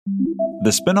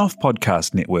The Spin-off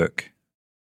Podcast Network.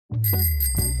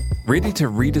 Ready to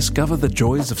rediscover the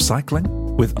joys of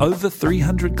cycling? With over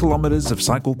 300 kilometres of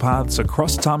cycle paths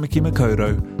across Tāmaki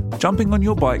Makaurau, jumping on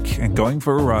your bike and going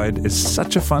for a ride is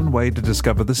such a fun way to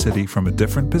discover the city from a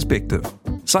different perspective.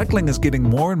 Cycling is getting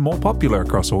more and more popular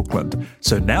across Auckland,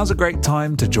 so now's a great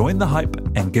time to join the hype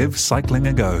and give cycling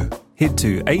a go. Head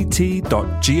to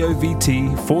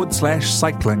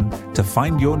at.govt/cycling to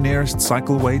find your nearest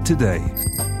cycleway today.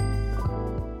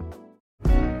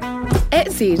 At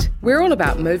Z, we're all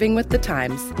about moving with the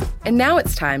times. And now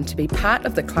it's time to be part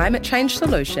of the climate change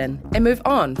solution and move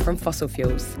on from fossil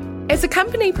fuels. As a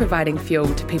company providing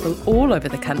fuel to people all over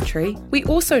the country, we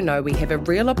also know we have a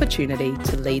real opportunity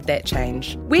to lead that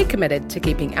change. We're committed to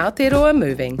keeping Aotearoa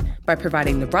moving by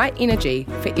providing the right energy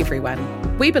for everyone.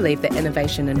 We believe that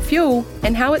innovation in fuel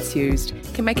and how it's used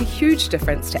can make a huge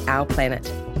difference to our planet.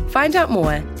 Find out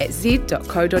more at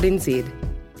z.co.nz.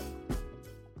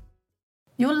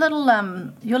 Your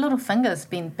little fingers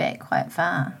bend back quite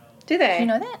far. Do they? Do you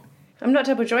know that? I'm not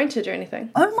double jointed or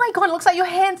anything. Oh my God, it looks like your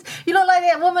hands. You look like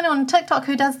that woman on TikTok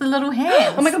who does the little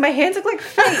hands. Oh my God, my hands look like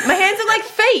feet. My hands look like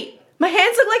feet. My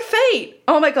hands look like feet.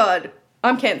 Oh my God,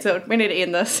 I'm cancelled. We need to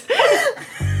end this.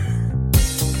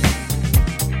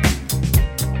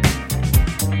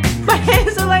 My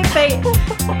hands look like feet.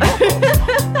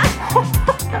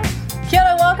 Kia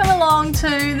ora, welcome along to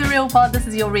The Real Pod. This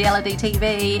is your reality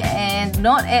TV and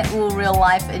not at all real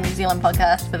life in New Zealand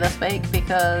podcast for this week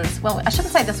because, well, I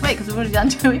shouldn't say this week because we've already done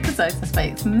 2 episodes this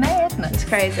week. It's madness. It's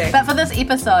crazy. But for this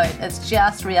episode, it's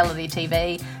just reality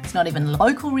TV. It's not even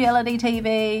local reality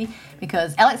TV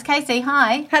because Alex Casey,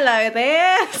 hi. Hello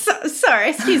there. Sorry,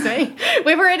 excuse me.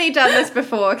 We've already done this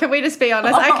before. Can we just be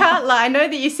honest? I can't lie. I know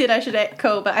that you said I should act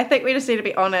cool, but I think we just need to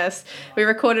be honest. We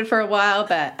recorded for a while,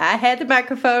 but I had the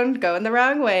microphone going the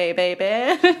wrong way, baby.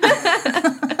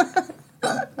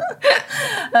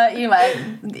 Anyway,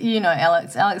 you know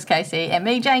Alex Casey and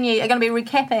me, Janie, are going to be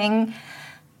recapping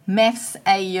MAFS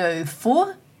AU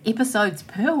 4 episodes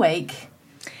per week.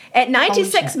 At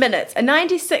 96 minutes, a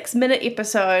 96-minute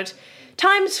episode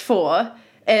times 4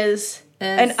 is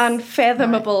an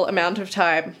unfathomable amount of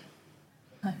time.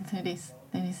 36.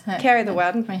 Carry the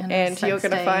one, and you're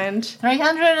going to find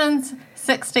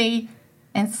 360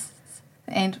 and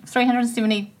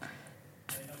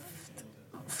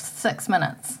 376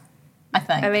 minutes, I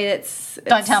think. I mean, it's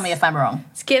Don't tell me if I'm wrong.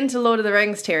 It's getting to Lord of the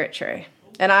Rings territory,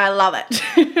 and I love it.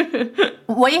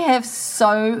 We have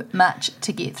so much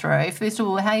to get through. First of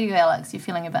all, how are you, Alex? You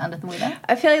feeling a bit under the weather?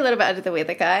 I'm feeling a little bit under the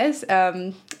weather, guys.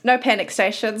 No panic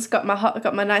stations. Got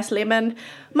my nice lemon.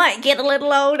 Might get a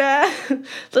little older.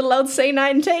 Little old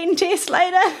C19 test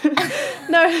later.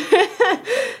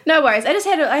 No worries. I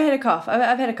had a cough.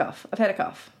 I've had a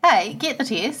cough. Hey, get the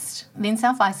test, then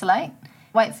self-isolate.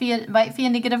 Wait for your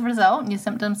negative result and your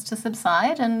symptoms to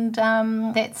subside, and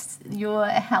that's your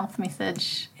health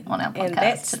message on our podcast. And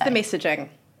that's today. the messaging.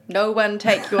 No one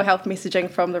take your health messaging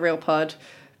from the Real Pod.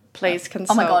 Please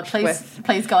consult. Oh my God!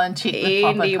 Please go and check the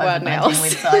proper anyone COVID-19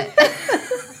 else website.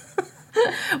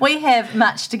 We have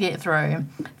much to get through.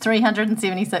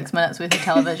 376 minutes worth of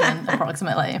television,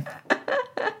 approximately.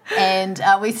 And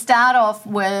we start off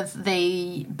with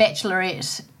the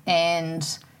Bachelorette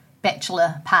and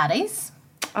Bachelor parties.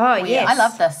 Oh, yes. I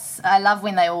love this. I love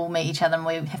when they all meet each other and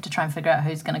we have to try and figure out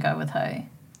who's going to go with who.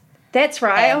 That's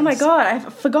right. And oh my God, I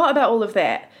forgot about all of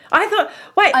that. I thought,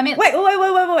 wait. Can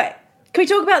we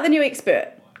talk about the new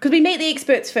expert? Because we meet the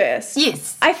experts first.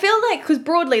 Yes. I feel like, because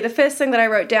broadly, the first thing that I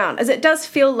wrote down is it does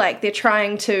feel like they're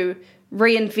trying to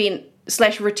reinvent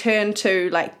 / return to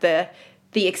like the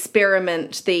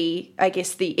experiment, the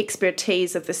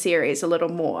expertise of the series a little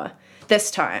more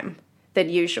this time than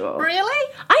usual.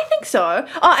 Really? I think so.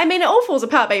 Oh, I mean, it all falls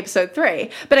apart by episode 3,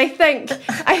 but I think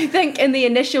in the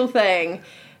initial thing,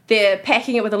 they're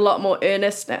packing it with a lot more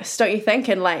earnestness, don't you think?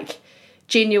 And like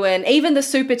genuine, even the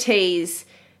super teas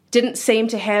didn't seem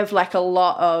to have like a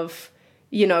lot of,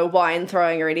 wine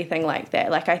throwing or anything like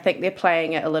that. Like I think they're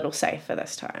playing it a little safer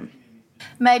this time.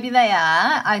 Maybe they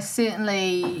are. I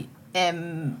certainly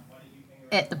am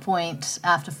at the point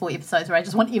after 4 episodes where I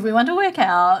just want everyone to work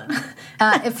out.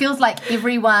 It feels like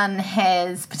everyone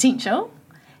has potential.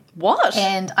 What?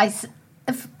 And I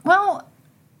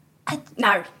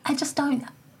just don't.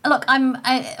 Look,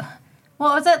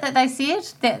 what was it that they said?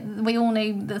 That we all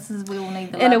need the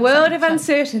love. In a world of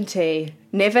uncertainty,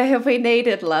 never have we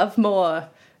needed love more.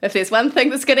 If there's one thing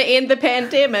that's going to end the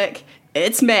pandemic,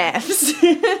 it's MAFS.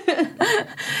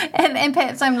 and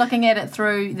perhaps I'm looking at it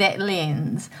through that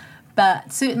lens.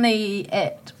 But certainly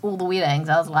at all the weddings,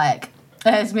 I was like,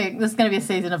 There's going to be a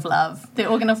season of love. They're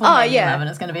all going to fall in love and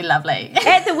it's going to be lovely.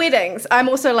 At the weddings, I'm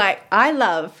also like, I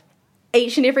love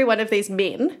each and every one of these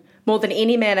men more than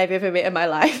any man I've ever met in my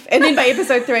life. And then by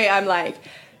episode 3, I'm like,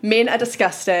 men are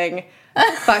disgusting.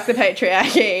 Fuck the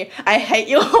patriarchy. I hate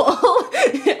you all.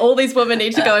 All these women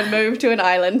need to go and move to an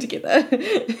island together.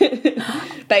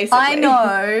 Basically. I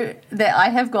know that I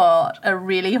have got a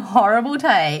really horrible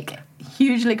take,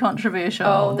 hugely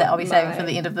controversial, that I'll be saving for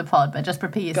the end of the pod, but just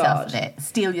prepare yourself for that.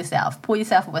 Steel yourself. Pour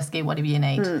yourself a whiskey, whatever you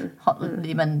need. Hot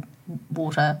lemon,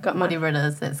 water, whatever it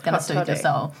is that's going to soothe your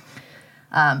soul.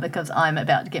 Because I'm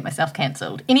about to get myself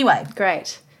cancelled. Anyway.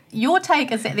 Great. Your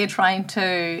take is that they're trying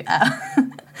to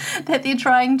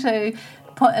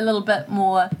put a little bit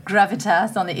more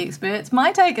gravitas on the experts.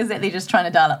 My take is that they're just trying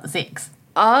to dial up the sex.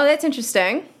 Oh, that's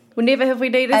interesting. Well, never have we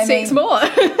needed sex more.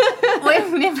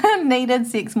 We've never needed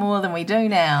sex more than we do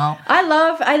now. I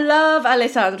love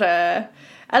Alessandra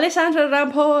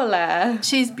Rampola.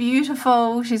 She's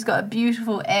beautiful. She's got a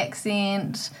beautiful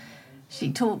accent.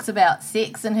 She talks about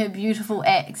sex in her beautiful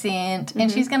accent,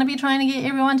 and she's going to be trying to get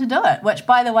everyone to do it, which,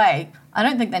 by the way, I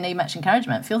don't think they need much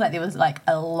encouragement. I feel like there was, like,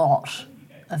 a lot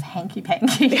of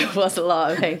hanky-panky. There was a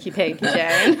lot of hanky-panky,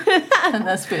 Jane. in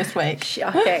this first week.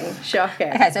 Shocking.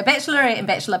 Okay, so bachelorette and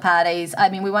bachelor parties. I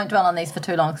mean, we won't dwell on these for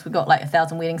too long because we've got, like,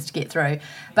 1,000 weddings to get through,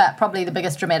 but probably the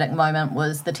biggest dramatic moment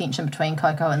was the tension between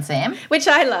Coco and Sam. Which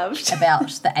I loved. About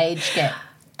the age gap.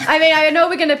 I mean, I know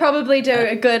we're going to probably do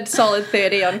a good solid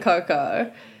 30 on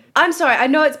Coco. I'm sorry, I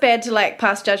know it's bad to, like,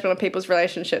 pass judgment on people's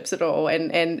relationships at all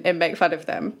and make fun of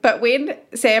them. But when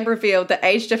Sam revealed the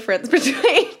age difference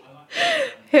between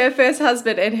her first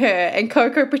husband and her, and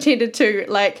Coco pretended to,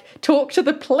 like, talk to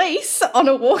the police on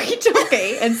a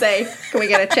walkie-talkie and say, can we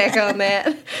get a check on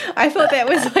that? I thought that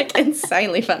was, like,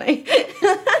 insanely funny. It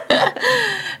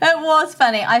was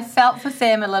funny. I felt for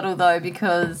Sam a little, though,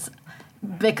 because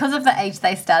of the age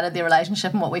they started their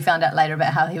relationship and what we found out later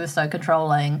about how he was so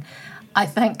controlling, I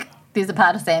think there's a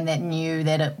part of Sam that knew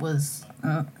that it was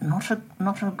not a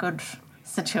good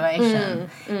situation.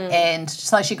 And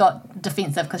so she got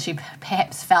defensive because she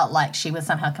perhaps felt like she was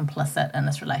somehow complicit in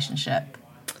this relationship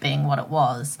being what it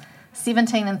was.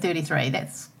 17 and 33,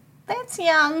 that's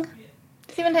young.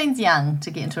 17's young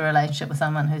to get into a relationship with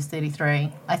someone who's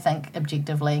 33, I think,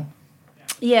 objectively.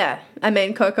 Yeah, I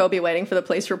mean, Coco will be waiting for the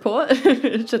police report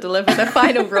to deliver the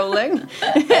final ruling.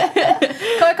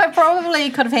 Coco probably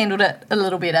could have handled it a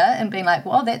little better and been like,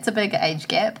 well, that's a big age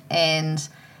gap, and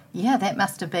yeah, that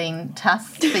must have been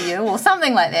tough for you, or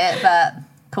something like that, but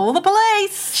call the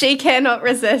police. She cannot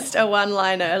resist a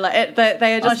one-liner. Like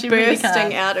they are just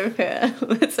bursting out of her.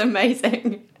 It's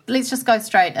amazing. Let's just go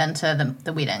straight into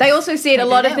the wedding. They also said a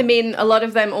lot of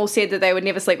them all said that they would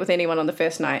never sleep with anyone on the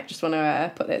first night. Just want to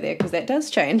put that there because that does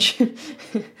change.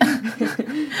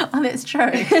 Oh, that's true.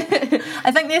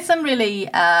 I think there's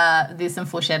some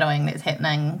foreshadowing that's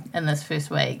happening in this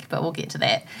first week, but we'll get to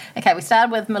that. Okay, we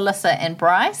started with Melissa and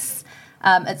Bryce.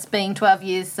 It's been 12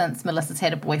 years since Melissa's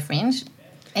had a boyfriend,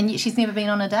 and yet she's never been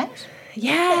on a date.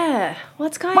 Yeah,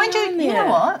 what's going on there? You know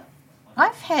what?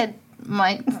 I've had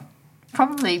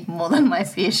probably more than my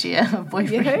fair share of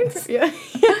boyfriends. Yeah. And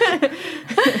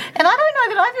I don't know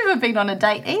that I've ever been on a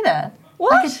date either.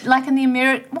 What? Like in the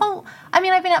American... Well, I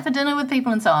mean, I've been out for dinner with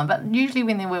people and so on, but usually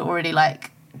when they were already,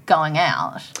 like, going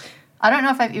out. I don't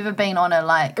know if I've ever been on a,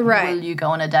 like, will you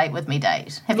go on a date with me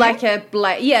date. Have you? I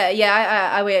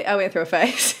went through a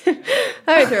phase.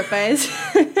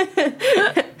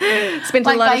 Spent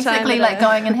like a lot of time basically like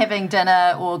going and having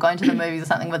dinner or going to the movies or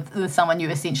something with someone you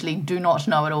essentially do not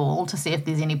know at all to see if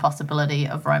there's any possibility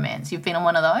of romance. You've been on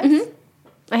one of those? Mm-hmm.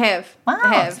 I have. Wow.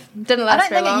 I have. Didn't last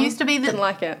very long. It used to be didn't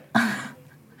like it.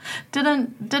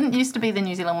 Didn't used to be the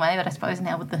New Zealand way, but I suppose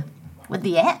now with the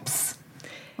apps.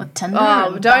 With Tinder.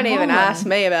 Oh, don't even ask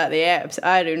me about the apps.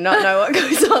 I do not know what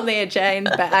goes on there, Jane,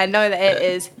 but I know that it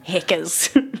is hackers.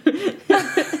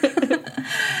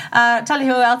 Tell you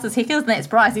who else is hackers, and that's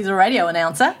Bryce. He's a radio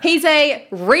announcer. He's a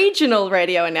regional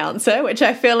radio announcer, which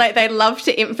I feel like they love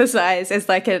to emphasise as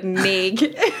like a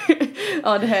neg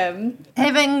on him.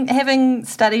 Having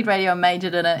studied radio and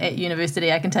majored in it at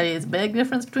university, I can tell you there's a big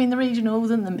difference between the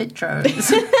regionals and the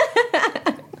metros.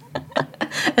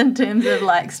 In terms of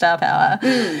like star power.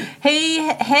 He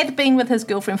had been with his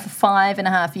girlfriend for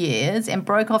 5.5 years and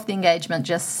broke off the engagement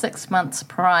just 6 months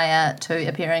prior to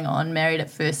appearing on Married at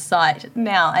First Sight.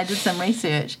 Now, I did some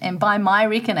research, and by my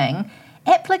reckoning,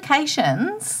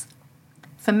 applications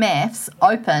for MAFS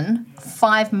open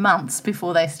 5 months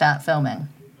before they start filming.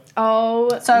 Oh,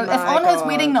 so if on his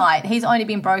wedding night he's only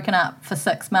been broken up for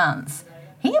 6 months,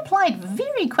 he applied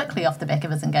very quickly off the back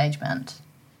of his engagement.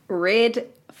 Red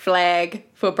flag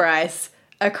for Bryce.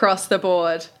 across the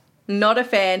board. Not a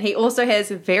fan. He also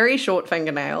has very short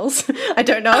fingernails. I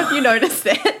don't know if you noticed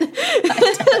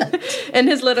that. in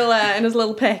his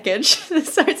little package.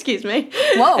 So excuse me.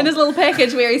 Whoa. In his little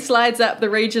package where he slides up the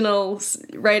regional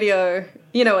radio.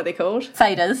 You know what they're called?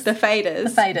 Faders. The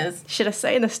faders. The faders. Should have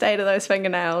seen the state of those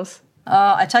fingernails.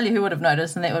 Oh, I tell you who would have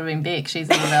noticed, and that would have been Beck. She's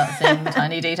all about seeing the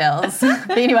tiny details.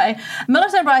 But anyway,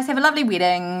 Melissa and Bryce have a lovely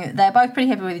wedding. They're both pretty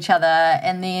happy with each other,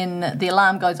 and then the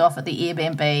alarm goes off at the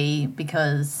Airbnb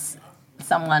because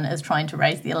someone is trying to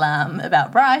raise the alarm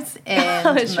about Bryce, and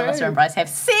Melissa and Bryce have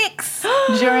sex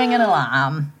during an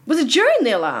alarm. Was it during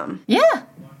the alarm? Yeah.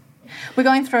 We're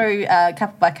going through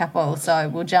couple by couple, so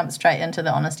we'll jump straight into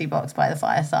the honesty box by the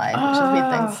fireside, which is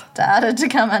where things started to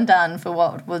come undone for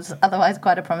what was otherwise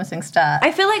quite a promising start.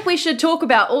 I feel like we should talk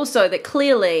about also that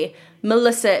clearly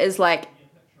Melissa is like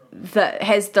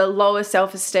has the lowest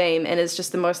self-esteem and is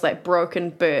just the most like broken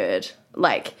bird,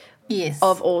 like yes,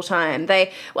 of all time.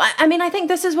 I think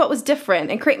this is what was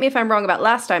different, and correct me if I'm wrong about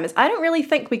last time, is I don't really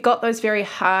think we got those very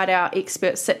hard out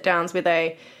expert sit-downs where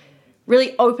they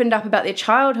really opened up about their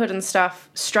childhood and stuff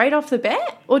straight off the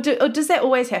bat? Or does that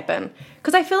always happen?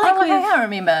 Because I feel like I can't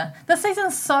remember. This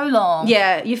season's so long.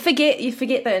 Yeah, you forget the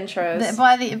intros.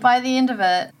 By the end of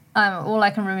it, all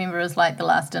I can remember is like the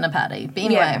last dinner party. But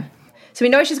anyway. Yeah. So we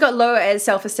know she's got low as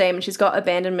self-esteem and she's got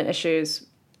abandonment issues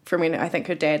from when I think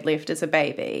her dad left as a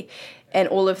baby. And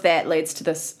all of that leads to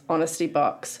this honesty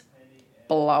box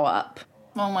blow up.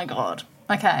 Oh my God.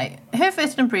 Okay, her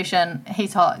first impression,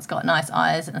 he's hot, he's got nice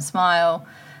eyes and a smile.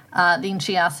 Then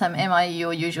she asks him, am I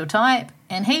your usual type?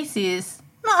 And he says,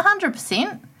 not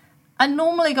 100%. I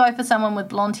normally go for someone with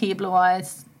blonde hair, blue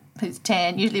eyes, who's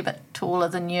tan, usually a bit taller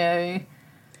than you.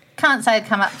 Can't say I'd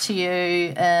come up to you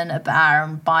in a bar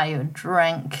and buy you a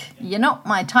drink. You're not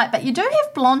my type, but you do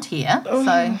have blonde hair, so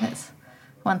that's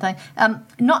one thing.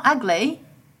 Not ugly,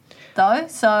 though,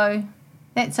 so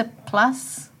that's a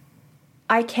plus.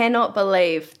 I cannot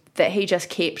believe that he just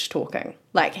kept talking.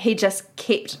 Like, he just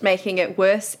kept making it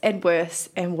worse and worse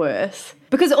and worse.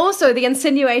 Because also the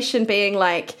insinuation being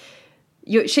like,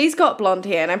 she's got blonde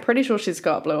hair and I'm pretty sure she's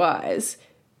got blue eyes,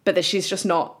 but that she's just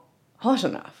not hot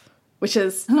enough, which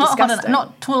is not disgusting. Hot enough,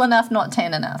 not tall enough, not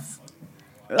tan enough.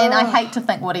 And I hate to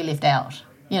think what he left out,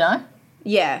 you know?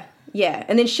 Yeah.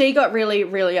 And then she got really,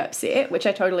 really upset, which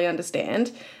I totally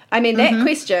understand. I mean, that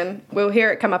question, we'll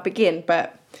hear it come up again,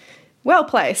 but well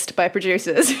placed by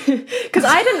producers, because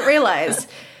I didn't realise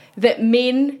that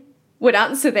men would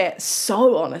answer that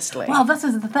so honestly. Well, this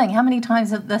is the thing. How many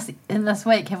times in this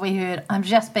week have we heard, I'm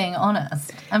just being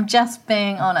honest. I'm just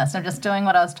being honest. I'm just doing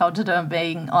what I was told to do and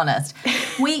being honest.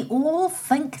 We all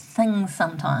think things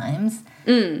sometimes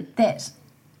that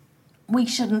we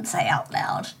shouldn't say out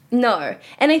loud. No.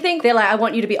 And I think they're like, I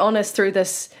want you to be honest through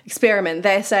this experiment.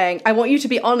 They're saying, I want you to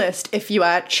be honest if you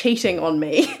are cheating on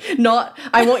me. Not,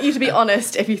 I want you to be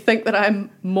honest if you think that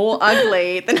I'm more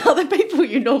ugly than other people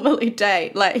you normally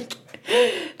date. Like,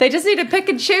 they just need to pick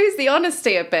and choose the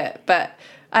honesty a bit. But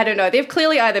I don't know. They've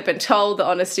clearly either been told that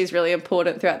honesty is really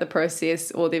important throughout the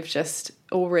process, or they've just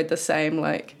all read the same,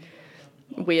 like,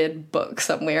 weird book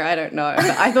somewhere. I don't know.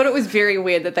 But I thought it was very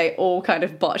weird that they all kind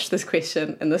of botched this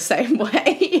question in the same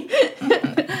way.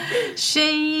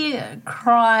 She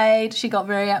cried. She got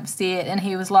very upset, and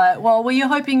he was like, well, were you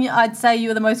hoping I'd say you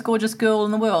were the most gorgeous girl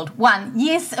in the world? One,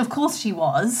 yes, of course she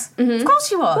was. Of course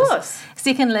she was. Of course.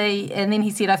 Secondly, and then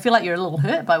he said, I feel like you're a little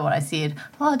hurt by what I said.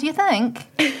 Oh, do you think?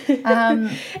 And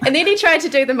then he tried to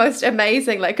do the most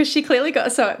amazing, like, because she clearly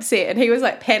got so upset, and he was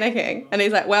like panicking, and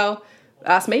he's like, well,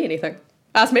 ask me anything.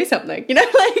 Ask me something, you know,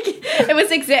 like, it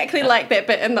was exactly like that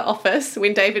bit in The Office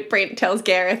when David Brent tells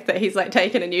Gareth that he's, like,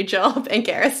 taken a new job, and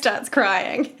Gareth starts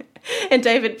crying, and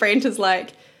David Brent is like,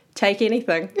 take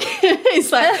anything.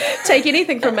 He's like, take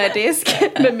anything from my desk,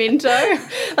 memento.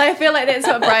 Like, I feel like that's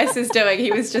what Bryce is doing.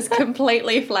 He was just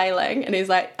completely flailing, and he's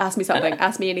like, ask me something,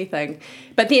 ask me anything.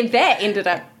 But then that ended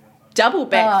up double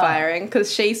backfiring,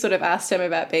 because she sort of asked him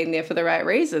about being there for the right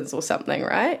reasons or something,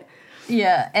 right?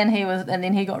 Yeah, and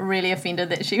then he got really offended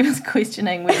that she was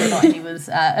questioning whether or not he was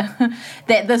that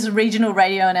this regional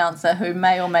radio announcer, who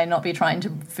may or may not be trying to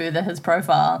further his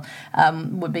profile,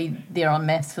 would be there on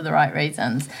MAFS for the right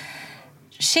reasons.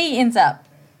 She ends up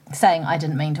saying, "I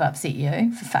didn't mean to upset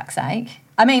you, for fuck's sake."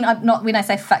 I mean, not when I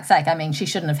say for fuck's sake, I mean she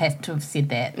shouldn't have to have said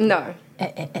that. No,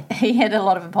 he had a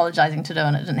lot of apologising to do,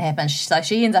 and it didn't happen. So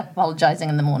she ends up apologising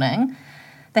in the morning.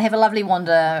 They have a lovely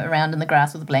wander around in the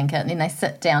grass with a blanket, and then they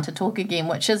sit down to talk again,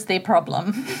 which is their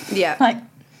problem. Yeah. Like,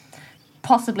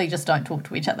 possibly just don't talk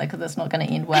to each other because it's not going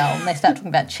to end well. And they start talking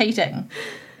about cheating.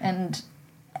 And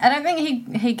I don't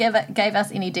think he gave us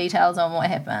any details on what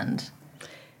happened.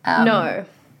 No.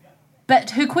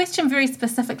 But her question very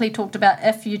specifically talked about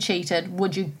if you cheated,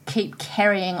 would you keep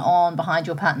carrying on behind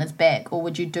your partner's back or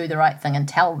would you do the right thing and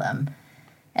tell them?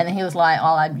 And then he was like,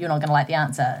 you're not going to like the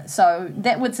answer. So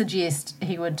that would suggest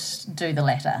he would do the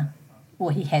latter,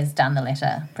 or he has done the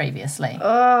latter previously.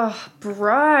 Oh,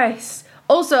 Bryce.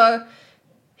 Also,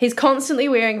 he's constantly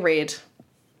wearing red.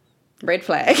 Red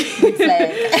flag. Red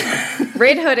flag.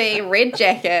 Red hoodie, red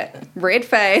jacket, red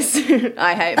face.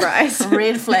 I hate Bryce.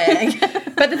 Red flag.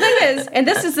 But the thing is, and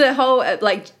this is the whole,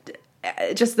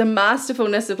 just the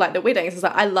masterfulness of, the weddings. It's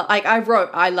I wrote,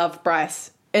 I love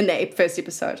Bryce in that first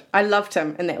episode. I loved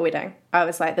him in that wedding. I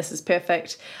was like, this is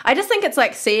perfect. I just think it's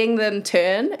like seeing them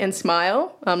turn and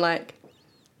smile. I'm like,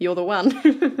 you're the one.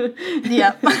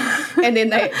 Yep. And then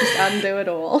they just undo it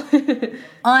all.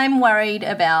 I'm worried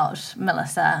about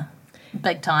Melissa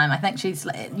big time. I think she's,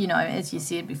 as you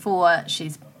said before,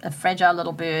 she's a fragile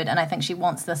little bird, and I think she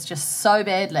wants this just so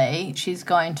badly, she's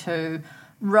going to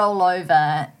roll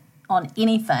over on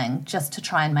anything just to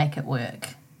try and make it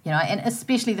work. And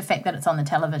especially the fact that it's on the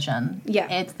television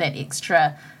adds that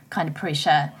extra kind of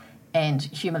pressure and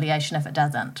humiliation if it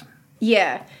doesn't.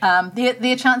 Yeah.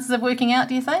 Their chances of working out,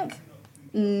 do you think?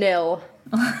 Nil.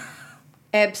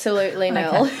 Absolutely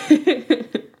nil. Okay.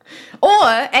 Or,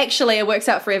 actually, it works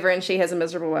out forever and she has a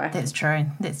miserable life. That's true.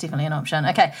 That's definitely an option.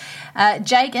 Okay.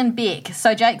 Jake and Beck.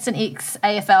 So Jake's an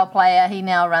ex-AFL player. He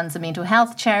now runs a mental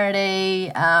health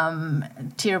charity.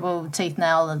 Terrible teeth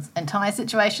nail entire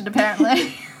situation,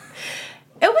 apparently.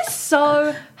 It was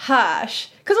so harsh.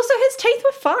 Because also his teeth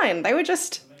were fine. They were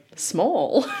just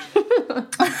small.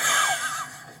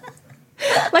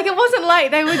 It wasn't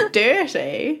like they were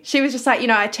dirty. She was just like,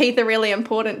 teeth are really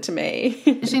important to me.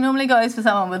 She normally goes for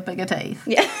someone with bigger teeth.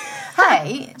 Yeah.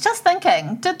 Hey, just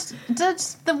thinking, did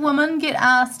the woman get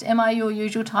asked, am I your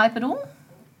usual type at all?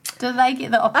 Did they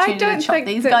get the opportunity to chop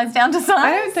these guys down to size?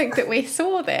 I don't think that we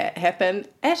saw that happen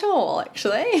at all,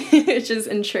 actually, which is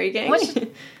intriguing.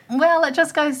 Well, it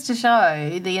just goes to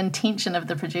show the intention of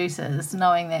the producers,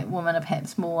 knowing that women are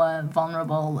perhaps more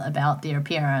vulnerable about their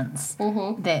appearance,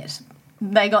 that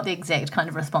they got the exact kind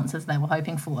of responses they were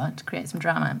hoping for to create some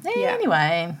drama. Yeah.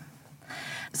 Anyway,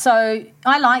 so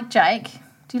I like Jake.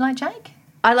 Do you like Jake?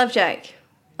 I love Jake.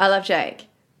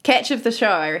 Catch of the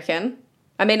show, I reckon.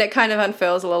 I mean, it kind of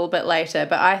unfurls a little bit later,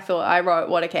 but I wrote,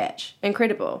 what a catch.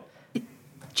 Incredible. And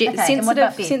what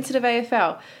about Beck? Sensitive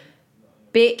AFL.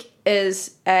 Beck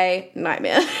is a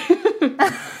nightmare.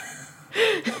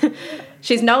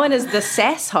 She's known as the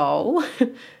sass hole,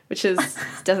 which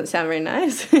doesn't sound very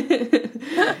nice.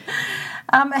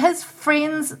 His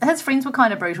friends were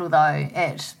kind of brutal though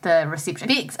at the reception.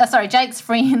 Jake's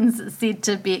friends said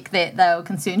to Beck that they were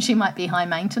concerned she might be high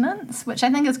maintenance, which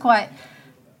I think is quite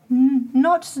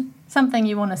not something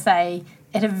you want to say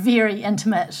at a very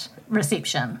intimate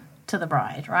reception to the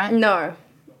bride, right?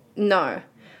 No.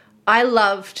 I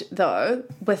loved, though,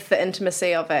 with the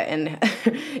intimacy of it and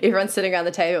everyone sitting around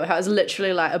the table, how it was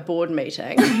literally like a board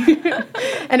meeting.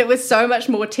 And it was so much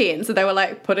more tense. So they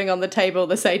were putting on the table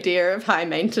this idea of high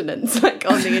maintenance, on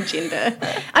the agenda.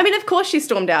 I mean, of course she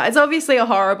stormed out. It's obviously a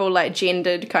horrible,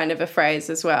 gendered kind of a phrase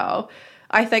as well.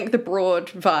 I think the broad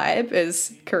vibe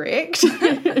is correct.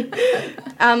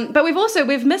 But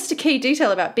we've missed a key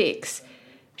detail about Bex.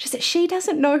 Which is that she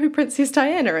doesn't know who Princess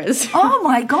Diana is. Oh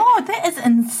my God, that is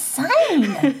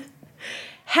insane.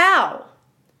 How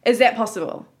is that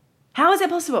possible? How is that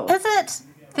possible? Is it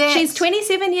that... She's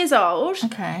 27 years old.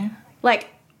 Okay.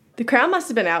 The Crown must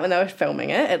have been out when they were filming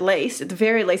it, at least. At the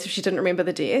very least, if she didn't remember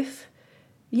the death.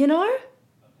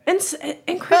 It's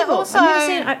incredible. But also,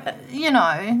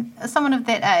 someone of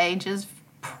that age is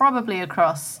probably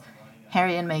across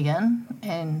Harry and Meghan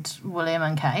and William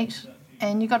and Kate.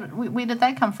 And where did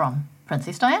they come from?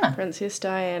 Princess Diana. Princess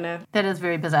Diana. That is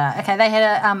very bizarre. Okay, they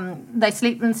had they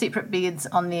slept in separate beds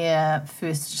on their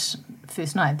first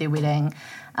night of their wedding.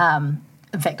 In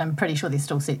fact, I'm pretty sure they're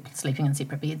still sleeping in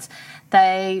separate beds.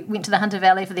 They went to the Hunter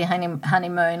Valley for their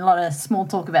honeymoon. A lot of small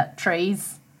talk about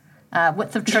trees.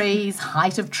 Width of trees,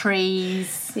 height of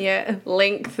trees. Yeah,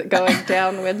 length going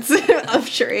downwards of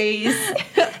trees.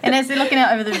 And as they're looking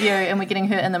out over the view and we're getting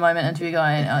her in the moment interview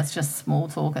going, it's just small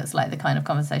talk. It's like the kind of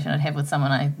conversation I'd have with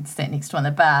someone I sat next to on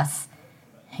the bus.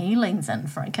 He leans in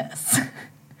for a kiss.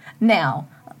 Now.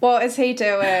 What is he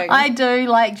doing? I do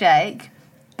like Jake,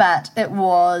 but it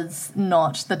was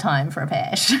not the time for a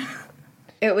pash.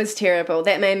 It was terrible.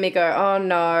 That made me go, oh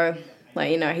no.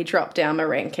 He dropped down my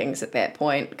rankings at that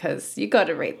point because you got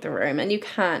to read the room and you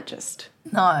can't just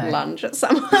lunge at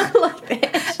someone like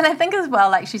that. And I think as well,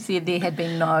 like she said, there had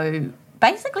been no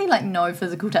basically like no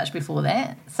physical touch before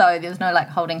that. So there was no like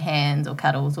holding hands or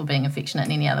cuddles or being affectionate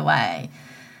in any other way.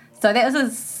 So that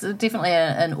was definitely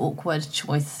an awkward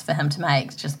choice for him to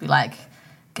make. Just be like,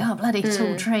 go bloody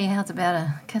tall tree, how's about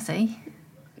a kissy?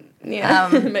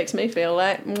 Yeah, it makes me feel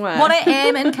like... Mwah. What I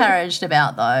am encouraged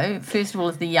about, though, first of all,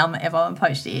 is the yum avocado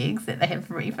poached eggs that they have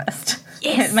for breakfast.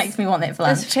 Yes. It makes me want that for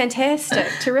lunch. It's fantastic.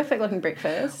 Terrific looking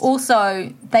breakfast.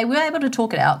 Also, they were able to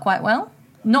talk it out quite well.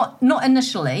 Not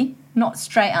initially, not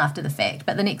straight after the fact,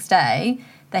 but the next day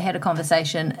they had a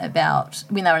conversation about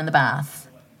when they were in the bath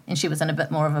and she was in a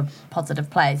bit more of a positive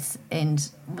place and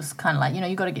was kind of like,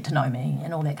 you got to get to know me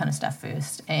and all that kind of stuff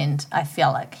first. And I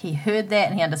felt like he heard that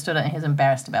and he understood it and he was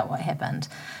embarrassed about what happened.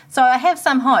 So I have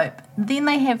some hope. Then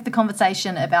they have the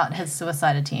conversation about his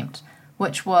suicide attempt,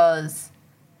 which was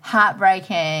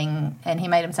heartbreaking, and he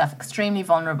made himself extremely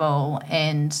vulnerable,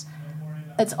 and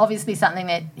it's obviously something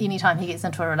that anytime he gets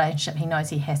into a relationship, he knows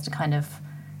he has to kind of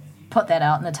put that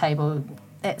out on the table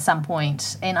at some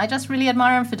point. And I just really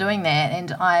admire him for doing that,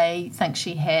 and I think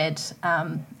she had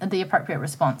the appropriate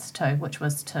response too, which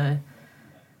was to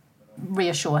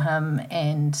reassure him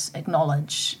and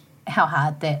acknowledge how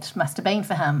hard that must have been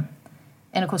for him.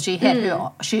 And of course, she had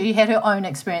her own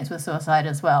experience with suicide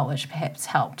as well, which perhaps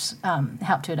helped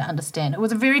her to understand. It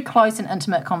was a very close and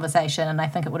intimate conversation, and I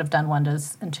think it would have done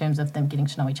wonders in terms of them getting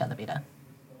to know each other better.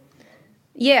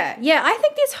 Yeah, I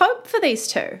think there's hope for these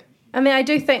two. I mean, I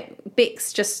do think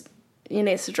Bex just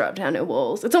needs to drop down her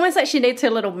walls. It's almost like she needs her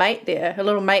little mate there, her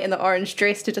little mate in the orange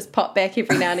dress, to just pop back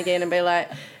every now and again and be like,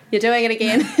 "You're doing it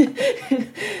again.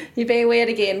 You're being weird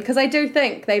again." Because I do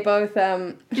think they both...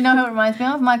 Do you know who it reminds me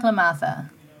of? Michael and Martha.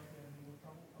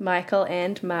 Michael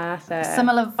and Martha.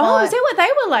 Similar vibe. Oh, is that what they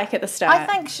were like at the start?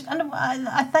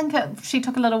 I think she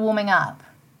took a little warming up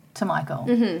to Michael.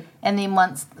 Mm-hmm. And then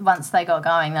once they got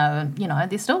going,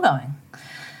 they're still going.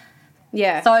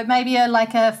 Yeah. So maybe a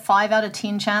 5 out of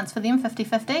 10 chance for them,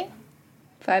 50-50?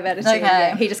 5 out of 10,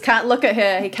 yeah. He just can't look at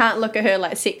her. He can't look at her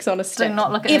like sex on a stick. Do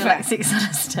not look at her like sex on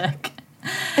a stick.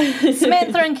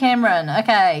 Samantha and Cameron.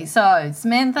 Okay, so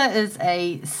Samantha is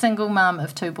a single mum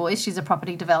of 2 boys. She's a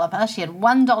property developer. She had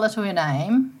 $1 to her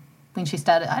name when she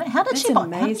started. How did she buy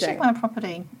a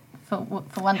property for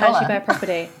 $1? How did she buy a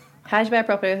property? How did you buy a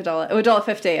property with $1? Or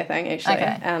 $1.50, I think, actually.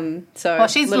 Okay. So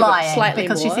she's lying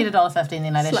because more. She said $1.50 and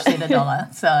then later she said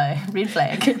 $1. So red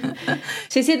flag.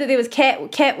 She said that there was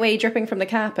cat wee dripping from the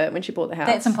carpet when she bought the house.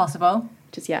 That's impossible.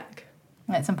 Which is yuck.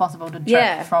 It's impossible to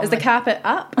drip from. Is the carpet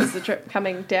up? Is the drip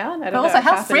coming down? I don't know. Also,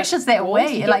 how fresh is that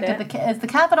wee? Like, is the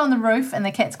carpet on the roof and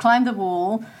the cat's climbed the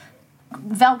wall,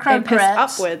 Velcro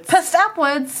pissed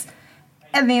upwards,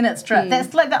 and then it's dripped.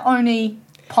 That's like the only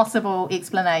possible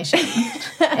explanation.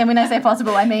 And when I say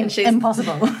possible, I mean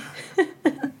impossible.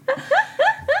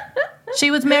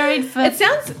 She was married for... It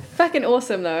sounds fucking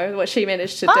awesome, though, what she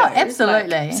managed to do. Oh, absolutely.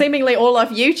 Like, seemingly all off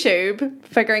YouTube,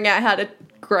 figuring out how to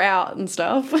grout and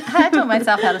stuff. I taught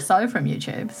myself how to sew from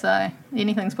YouTube, so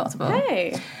anything's possible.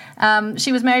 Hey.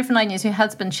 She was married for 9 years. Her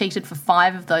husband cheated for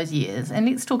 5 of those years. And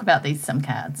let's talk about these SIM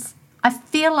cards. I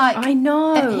feel like... I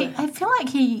know. I feel like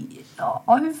he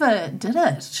overdid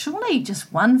it. Surely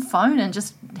just one phone and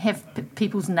just have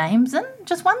people's names in?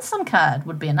 Just one SIM card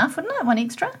would be enough, wouldn't it? One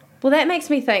extra? Well, that makes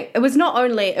me think. It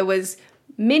was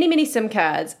many, many SIM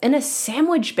cards in a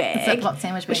sandwich bag. Ziploc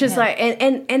sandwich bag. Which is like...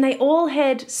 And they all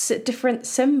had different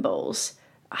symbols.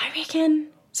 I reckon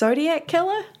Zodiac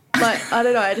Killer? Like, I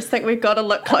don't know, I just think we've got to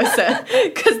look closer,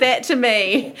 because that to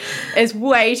me is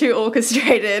way too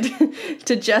orchestrated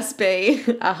to just be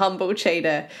a humble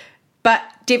cheater. But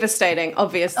devastating,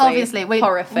 obviously. Obviously.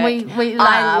 Horrific. We laugh,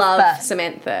 I love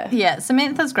Samantha. Yeah,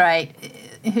 Samantha's great.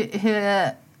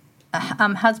 Her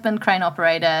husband, crane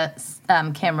operator,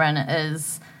 Cameron,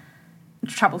 is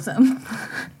troublesome.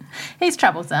 He's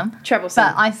troublesome.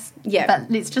 But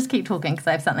let's just keep talking because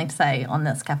I have something to say on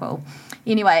this couple.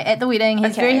 Anyway, at the wedding,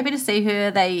 he's very happy to see her.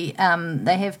 They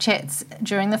have chats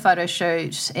during the photo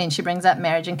shoot, and she brings up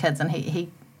marriage and kids, and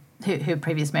her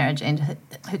previous marriage and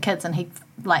her kids, and he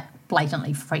like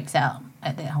blatantly freaks out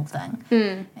at that whole thing.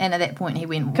 And at that point, he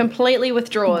went completely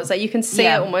withdraws. Like you can see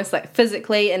it almost like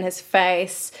physically in his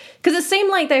face, because it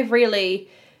seemed like they've really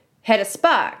had a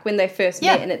spark when they first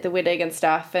met and at the wedding and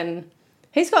stuff. And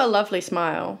he's got a lovely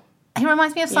smile. He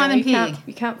reminds me of Simon Pegg.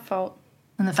 You can't fault.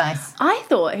 In the face. I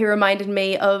thought he reminded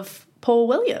me of Paul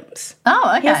Williams.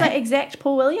 Oh, okay. He has like exact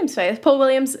Paul Williams face. Paul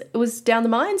Williams was down the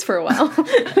mines for a while.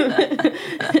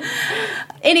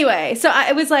 Anyway, so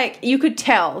it was like, you could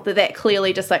tell that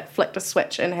clearly just like flicked a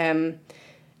switch in him.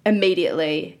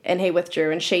 immediately, and he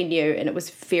withdrew, and she knew, and it was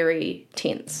very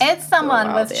tense. As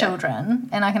someone with children,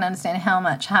 and I can understand how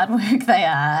much hard work they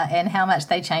are and how much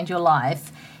they change your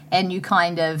life, and you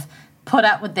kind of put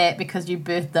up with that because you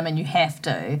birthed them and you have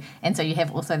to, and so you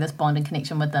have also this bonding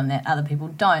connection with them that other people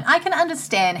don't. I can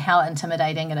understand how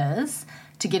intimidating it is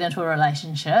to get into a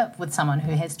relationship with someone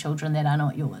who has children that are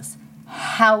not yours.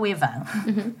 However,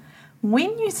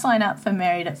 when you sign up for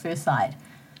Married at First Sight,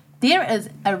 there is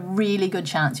a really good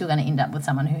chance you're going to end up with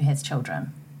someone who has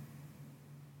children.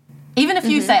 Even if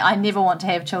you say, I never want to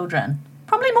have children,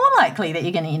 probably more likely that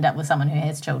you're going to end up with someone who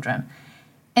has children.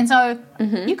 And so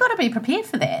you've got to be prepared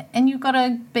for that. And you've got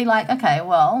to be like, okay,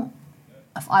 well,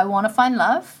 if I want to find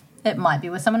love, it might be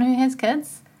with someone who has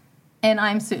kids. And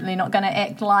I'm certainly not going to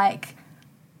act like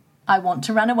I want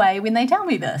to run away when they tell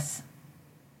me this.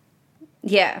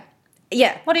 Yeah.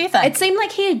 Yeah. What do you think? It seemed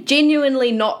like he had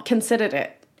genuinely not considered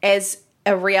it as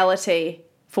a reality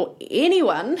for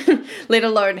anyone, let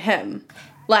alone him.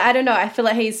 Like, I don't know, I feel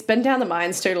like he's been down the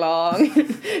mines too long.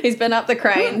 He's been up the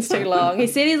cranes too long. He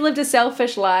said he's lived a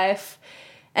selfish life.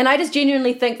 And I just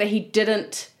genuinely think that he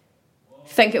didn't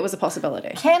think it was a possibility.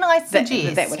 Can I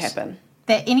suggest that would happen?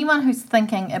 That anyone who's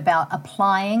thinking about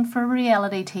applying for a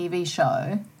reality TV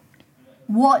show,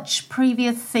 watch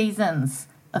previous seasons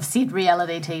of said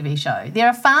reality TV show. There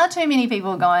are far too many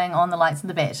people going on the likes of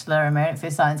The Bachelor and Married at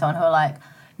First Sight and so on who are like,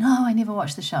 no, I never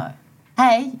watched the show.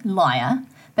 A, liar.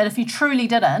 But if you truly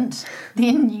didn't,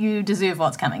 then you deserve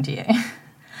what's coming to you.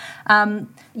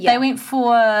 They went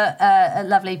for a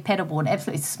lovely paddleboard,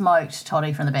 absolutely smoked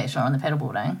Toddy from The Bachelor on the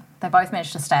paddleboarding. They both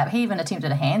managed to stay up. He even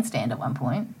attempted a handstand at one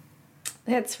point.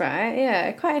 That's right,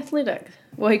 yeah, quite athletic.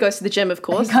 Well, he goes to the gym, of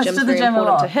course. He goes to the gym a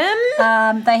lot. To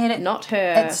him. They had not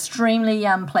her. Extremely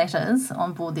young platters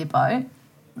on board their boat.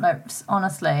 No,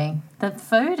 honestly, the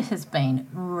food has been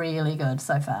really good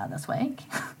so far this week.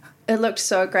 It looked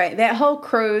so great. That whole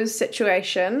cruise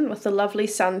situation with the lovely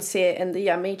sunset and the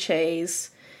yummy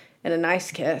cheese and a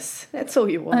nice kiss. That's all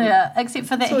you want. Yeah, except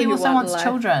for that he also wants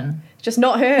children. Just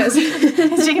not hers.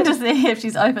 She can just see if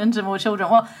she's open to more children.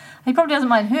 Well, he probably doesn't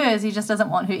mind hers, he just doesn't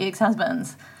want her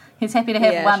ex-husbands. He's happy to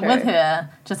have one with her,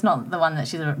 just not the ones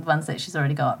that she's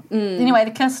already got. Anyway,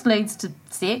 the kiss leads to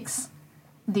sex.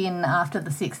 Then after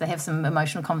the sex, they have some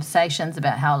emotional conversations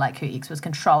about how, like, her ex was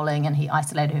controlling and he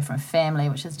isolated her from family,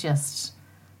 which is just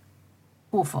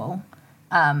awful.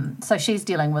 So she's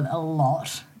dealing with a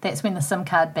lot. That's when the SIM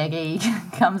card baggie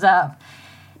comes up.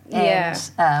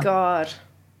 And, God.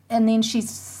 And then she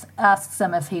asks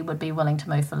him if he would be willing to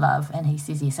move for love, and he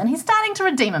says yes. And he's starting to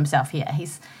redeem himself here.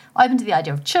 He's open to the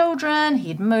idea of children.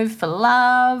 He'd move for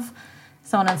love,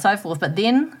 so on and so forth. But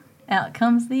then out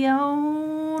comes the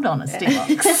old honesty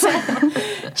box.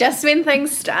 Just when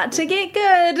things start to get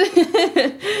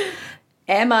good.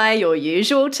 Am I your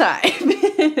usual type?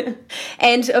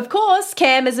 And, of course,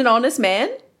 Cam is an honest man,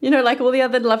 you know, like all the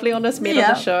other lovely honest men on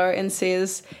the show, and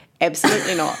says,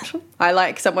 absolutely not. I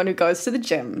like someone who goes to the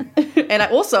gym. And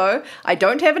I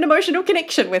don't have an emotional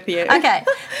connection with you. Okay.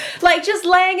 Like, just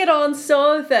laying it on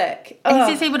so thick. He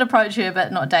says he would approach her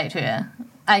but not date her.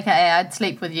 AKA, I'd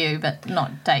sleep with you but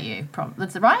not date you.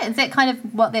 That's right? Is that kind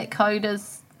of what that code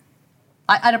is?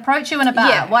 I'd approach you in a bar.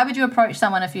 Yeah. Why would you approach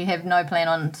someone if you have no plan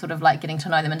on sort of like getting to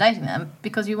know them and dating them?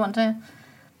 Because you want to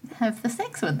have the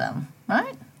sex with them,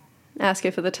 right? Ask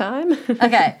her for the time.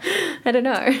 Okay. I don't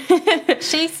know.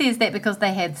 She says that because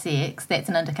they had sex, that's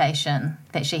an indication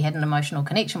that she had an emotional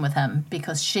connection with him,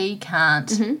 because she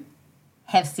can't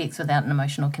have sex without an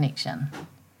emotional connection.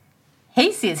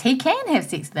 He says he can have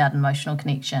sex without an emotional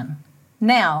connection.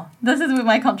 Now, this is where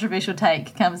my controversial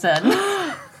take comes in.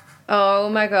 Oh,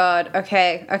 my God.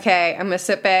 Okay. I'm going to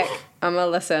sit back. I'm going to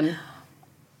listen.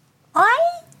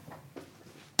 I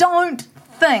don't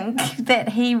think that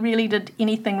he really did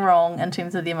anything wrong in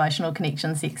terms of the emotional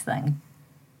connection sex thing.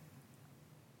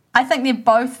 I think they're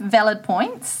both valid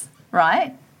points,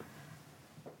 right?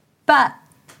 But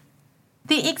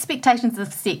the expectations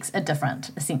of sex are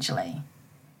different, essentially.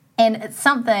 And it's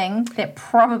something that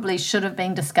probably should have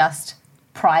been discussed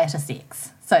prior to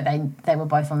sex, so they were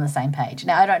both on the same page.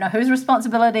 Now, I don't know whose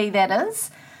responsibility that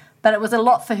is, but it was a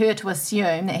lot for her to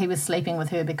assume that he was sleeping with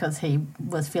her because he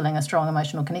was feeling a strong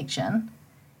emotional connection.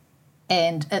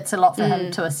 And it's a lot for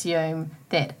him to assume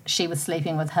that she was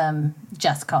sleeping with him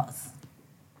just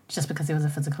because there was a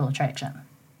physical attraction.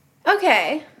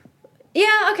 Okay.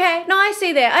 Yeah, okay. No, I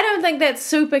see that. I don't think that's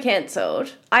super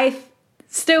cancelled. I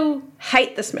still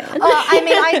hate this man. Oh, I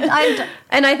mean,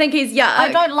 and I think he's young.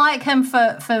 I don't like him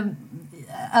for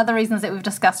other reasons that we've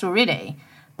discussed already,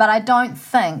 but I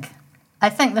think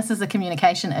this is a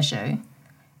communication issue,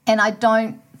 and I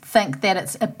don't think that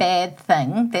it's a bad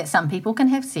thing that some people can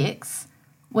have sex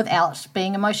without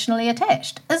being emotionally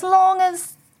attached, as long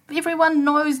as everyone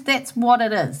knows that's what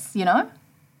it is, you know?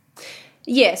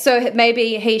 Yeah, so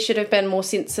maybe he should have been more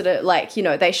sensitive, like, you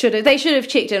know, they should have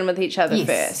checked in with each other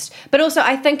first. But also,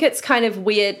 I think it's kind of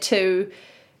weird to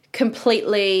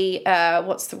completely,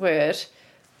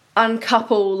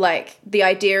 uncouple, like, the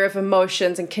idea of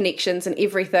emotions and connections and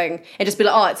everything and just be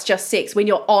like, oh, it's just sex when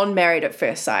you're on Married at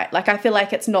First Sight. Like, I feel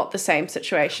like it's not the same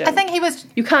situation. I think he was...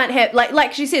 You can't have,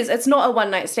 like she says, it's not a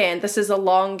one-night stand. This is a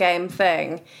long game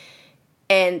thing.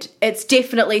 And it's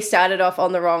definitely started off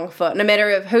on the wrong foot. No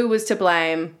matter of who was to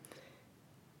blame,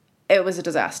 it was a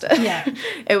disaster. Yeah.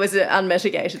 It was an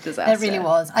unmitigated disaster. It really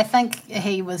was. I think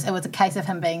it was a case of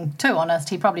him being too honest.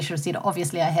 He probably should have said,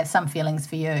 obviously, I have some feelings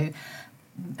for you,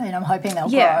 and I'm hoping they'll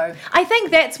grow. I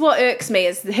think that's what irks me,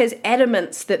 is his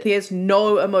adamance that there's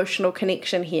no emotional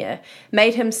connection here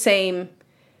made him seem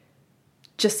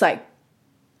just like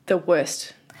the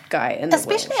worst guy in the world.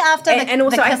 Especially after and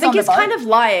also, I think he's boat. kind of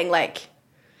lying, like...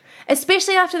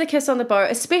 Especially after the kiss on the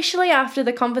boat, especially after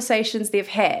the conversations they've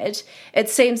had, it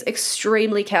seems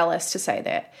extremely callous to say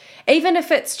that. Even if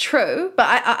it's true,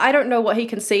 but I don't know what he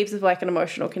conceives of like an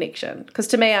emotional connection. Because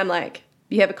to me, I'm like,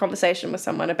 you have a conversation with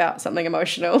someone about something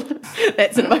emotional,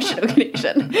 that's an emotional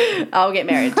connection. I'll get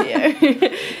married to you.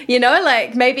 You know,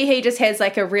 like maybe he just has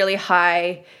like a really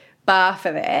high bar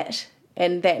for that.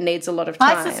 And that needs a lot of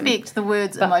time. I suspect the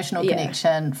words emotional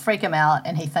connection freak him out,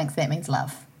 and he thinks that means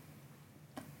love.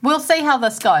 We'll see how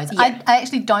this goes. Yeah. I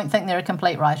actually don't think they're a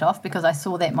complete write-off because I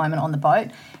saw that moment on the boat.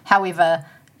 However,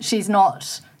 it's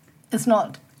not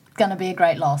going to be a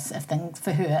great loss if things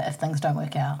don't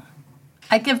work out.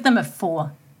 I give them a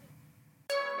 4.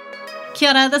 Kia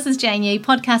ora, this is Janie,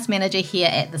 podcast manager here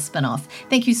at The Spinoff.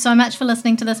 Thank you so much for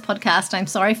listening to this podcast. I'm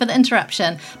sorry for the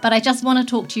interruption, but I just want to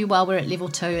talk to you while we're at level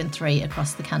 2 and 3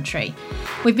 across the country.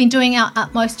 We've been doing our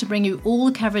utmost to bring you all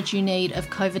the coverage you need of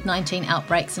COVID-19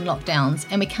 outbreaks and lockdowns,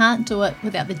 and we can't do it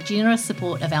without the generous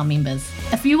support of our members.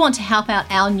 If you want to help out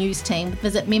our news team,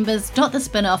 visit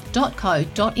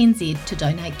members.thespinoff.co.nz to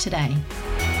donate today.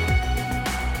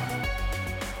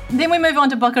 Then we move on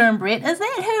to Booker and Brett. Is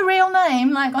that her real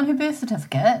name, like on her birth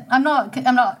certificate? I'm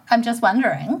just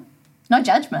wondering. No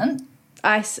judgment.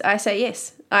 I say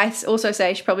yes. I also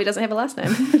say she probably doesn't have a last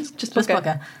name. just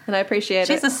Booker. And I appreciate it.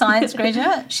 She's a science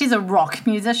graduate. She's a rock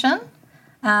musician.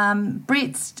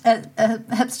 Brett's a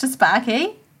hipster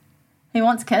Sparky. He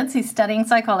wants kids. He's studying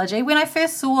psychology. When I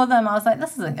first saw them, I was like,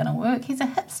 this isn't going to work. He's a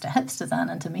hipster. Hipsters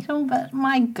aren't into metal, but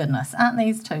my goodness, aren't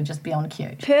these two just beyond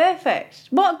cute? Perfect.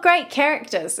 What great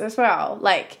characters as well.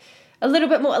 Like, a little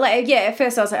bit more, like, yeah, at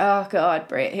first I was like, oh, God,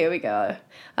 Brett, here we go.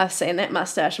 I've seen that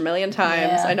mustache a million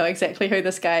times. Yeah. I know exactly who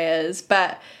this guy is.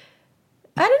 But,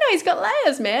 I don't know, he's got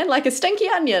layers, man. Like a stinky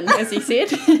onion, as he said.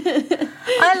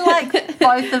 I like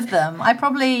both of them. I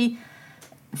probably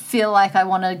feel like I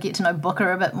want to get to know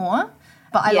Booker a bit more.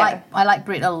 But I like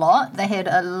Brett a lot. They had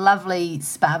a lovely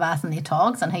spa bath in their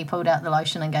togs, and he pulled out the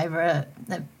lotion and gave her a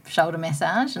shoulder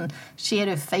massage, and she had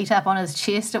her feet up on his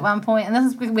chest at one point. And this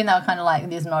is when they were kind of like,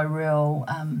 there's no real,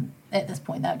 at this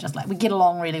point, they were just like, we get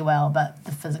along really well, but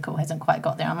the physical hasn't quite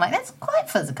got there. I'm like, that's quite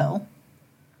physical.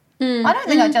 I don't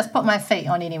think I just put my feet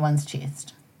on anyone's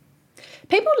chest.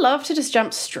 People love to just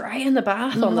jump straight in the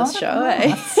bath on this show,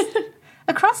 eh?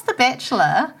 Across The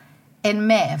Bachelor and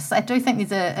MAFS, I do think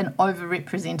there's an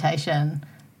over-representation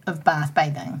of bath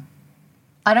bathing.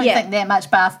 I don't think that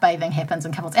much bath bathing happens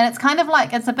in couples. And it's kind of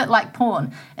like, it's a bit like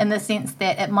porn in the sense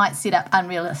that it might set up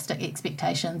unrealistic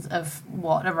expectations of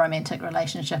what a romantic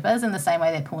relationship is, in the same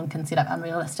way that porn can set up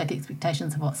unrealistic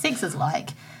expectations of what sex is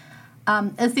like.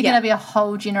 Is there going to be a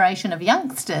whole generation of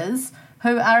youngsters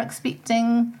who are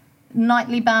expecting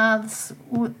nightly baths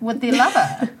with their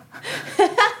lover?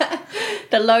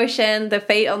 The lotion, the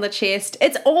feet on the chest,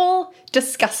 it's all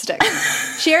disgusting.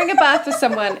 Sharing a bath with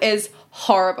someone is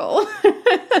horrible.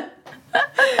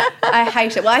 I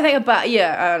hate it. Well, I think a bath,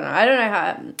 I don't know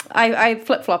how, I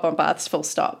flip-flop on baths full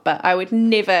stop, but I would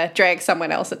never drag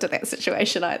someone else into that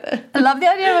situation either. I love the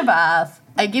idea of a bath.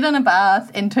 I get in a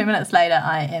bath and 2 minutes later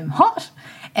I am hot,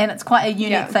 and it's quite a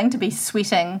unique thing to be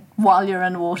sweating while you're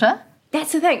in water.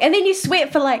 That's the thing. And then you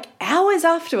sweat for like hours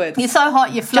afterwards. You're so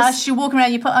hot, you flush, you walk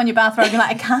around, you put on your bathrobe, you're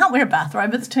like, I can't wear a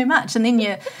bathrobe, it's too much. And then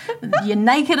you're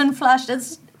naked and flushed.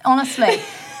 It's honestly,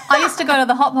 I used to go to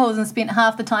the hot pools and spent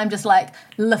half the time just like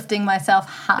lifting myself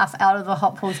half out of the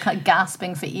hot pools, kind of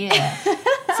gasping for air.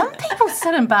 Some people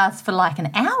sit in baths for like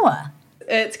an hour.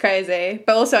 It's crazy.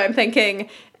 But also I'm thinking,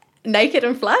 naked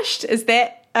and flushed, is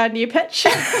that a new pitch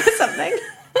or something?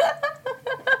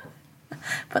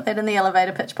 Put that in the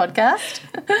elevator pitch podcast.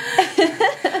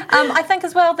 I think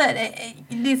as well that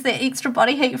there's that extra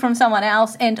body heat from someone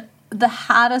else, and the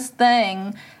hardest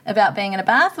thing about being in a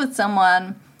bath with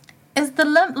someone is the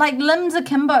limbs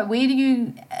akimbo. Where do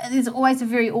you? There's always a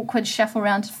very awkward shuffle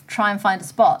around to try and find a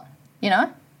spot, you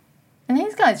know. And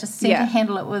these guys just seem to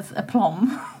handle it with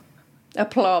aplomb.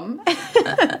 Aplomb.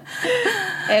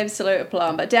 Absolute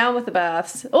aplomb. But down with the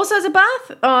baths. Also, is a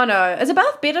bath? Oh no, is a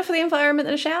bath better for the environment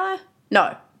than a shower?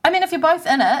 No. I mean, if you're both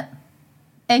in it,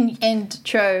 and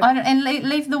true, and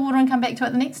leave the water and come back to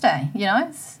it the next day, you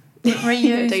know,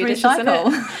 reuse,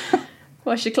 recycle.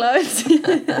 Wash your clothes.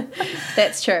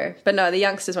 That's true. But no, the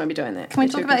youngsters won't be doing that. Can we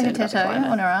talk about her tattoo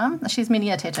on her arm? She's many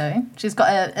a tattoo. She's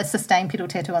got a sustained pedal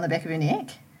tattoo on the back of her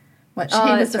neck, which he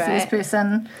was the first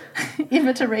person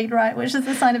ever to read right, which is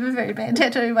the sign of a very bad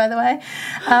tattoo, by the way.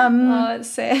 It's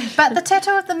sad. But the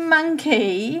tattoo of the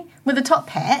monkey with a top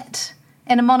hat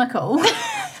and a monocle...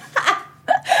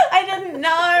 I didn't know.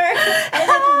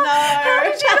 How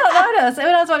did you not notice?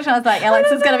 When I was watching, I was like, Alex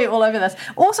is going to be all over this.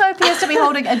 Also appears to be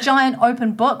holding a giant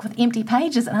open book with empty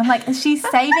pages. And I'm like, is she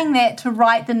saving that to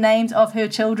write the names of her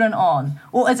children on?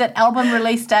 Or is it album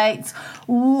release dates?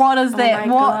 What is that?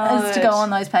 What is to go on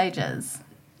those pages?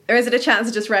 Or is it a chance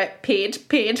to just write ped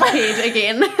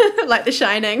again, like The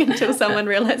Shining, until someone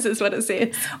realises what it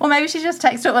says? Or maybe she just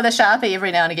takes it with a Sharpie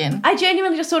every now and again. I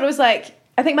genuinely just thought it was like,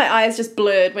 I think my eyes just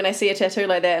blurred when I see a tattoo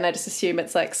like that, and I just assume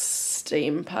it's like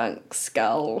steampunk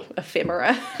skull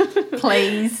ephemera.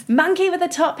 Please. Monkey with a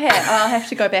top hat. Oh, I'll have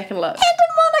to go back and look.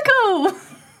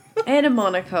 And a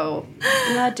monocle.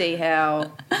 Bloody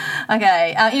hell.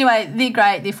 Okay. Anyway, they're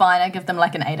great. They're fine. I give them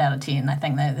like an 8 out of 10. I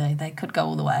think they could go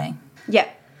all the way. Yeah.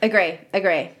 Agree.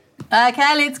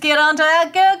 Okay, let's get on to our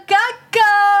Coco.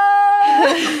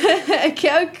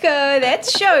 Coco,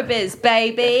 that's showbiz,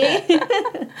 baby.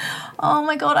 Oh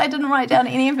my God, I didn't write down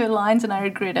any of her lines and I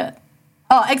regret it.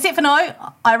 Oh, except for no,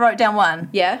 I wrote down one.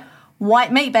 Yeah.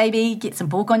 White meat, baby, get some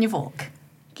pork on your fork.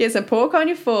 Get some pork on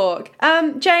your fork.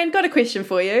 Jane, got a question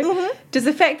for you. Mm-hmm. Does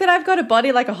the fact that I've got a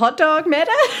body like a hot dog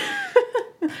matter?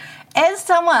 As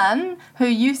someone who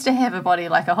used to have a body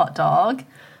like a hot dog,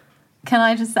 can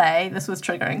I just say this was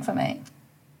triggering for me?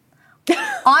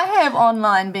 I have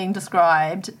online being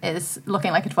described as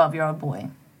looking like a 12-year-old boy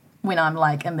when I'm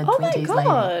like a mid-20s lady. Oh my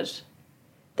God.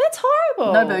 That's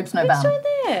horrible. No boobs, no bum.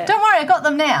 Don't worry, I got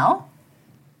them now.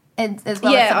 As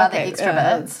well as some other extra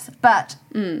bits. But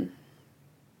her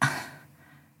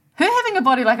having a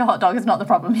body like a hot dog is not the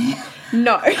problem here.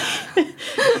 No.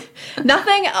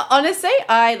 Nothing. Honestly,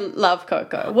 I love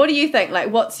Coco. What do you think?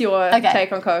 Like, what's your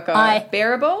take on Coco?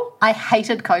 Bearable? I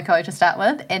hated Coco to start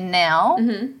with, and now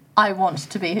I want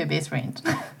to be her best friend.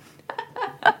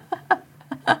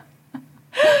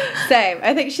 Same.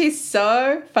 I think she's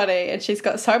so funny, and she's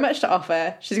got so much to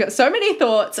offer. She's got so many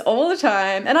thoughts all the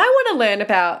time, and I want to learn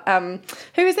about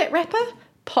who is that rapper?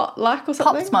 Potluck or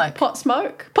something? Pop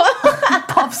Smoke.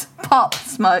 Pop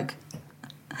Smoke.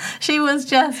 She was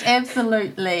just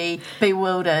absolutely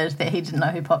bewildered that he didn't know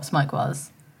who Pop Smoke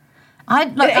was. Are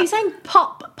you saying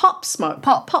Pop Smoke?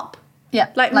 Pop.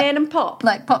 Yeah. Like Man and Pop?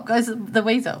 Like Pop Goes the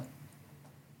Weasel.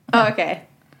 Oh, okay.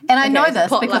 And I know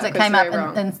this because it came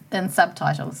up in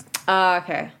subtitles. Oh,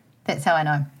 okay. That's how I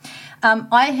know.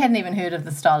 I hadn't even heard of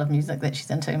the style of music that she's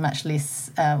into, much less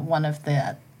one of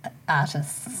the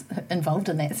artists involved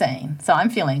in that scene. So I'm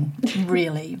feeling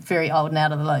really very old and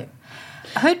out of the loop.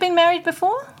 Who'd been married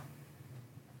before?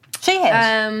 She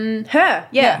had. Her,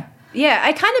 yeah.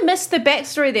 I kind of missed the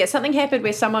backstory there. Something happened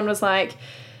where someone was like,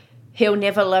 he'll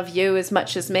never love you as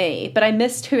much as me. But I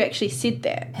missed who actually said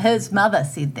that. His mother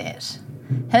said that.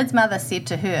 His mother said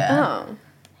to her,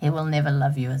 he will never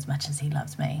love you as much as he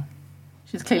loves me.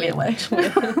 She's clearly a witch.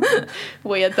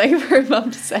 Weird thing for a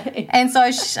mum to say. And so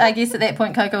I guess at that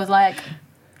point Coco was like,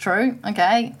 true,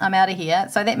 okay, I'm out of here.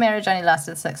 So that marriage only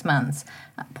lasted 6 months.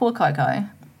 Poor Coco.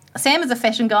 Sam is a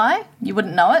fashion guy. You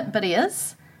wouldn't know it, but he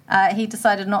is. He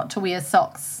decided not to wear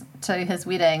socks to his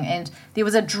wedding, and there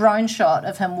was a drone shot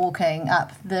of him walking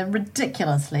up the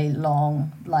ridiculously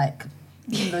long, like,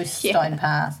 loose stone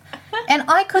path. And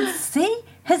I could see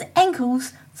his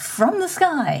ankles from the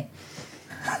sky.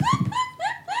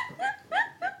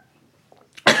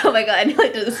 Oh my God, I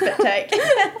nearly did a spit take.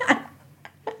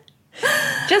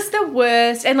 Just the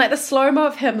worst. And like the slow-mo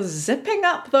of him zipping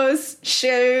up those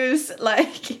shoes,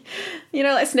 like, you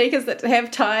know, like sneakers that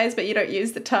have ties but you don't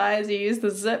use the ties, you use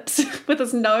the zips with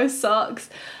his no socks.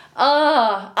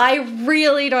 I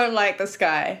really don't like this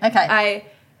guy. Okay.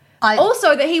 I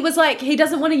also that he was like, he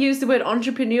doesn't want to use the word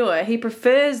entrepreneur. He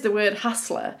prefers the word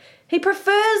hustler.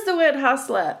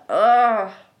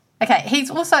 Ugh. Okay, he's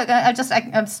also.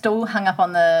 I'm still hung up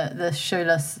on the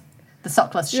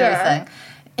sockless shoe thing.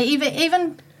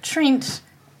 Even Trent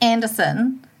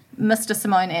Anderson, Mr.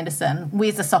 Simone Anderson,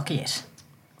 wears a sockette.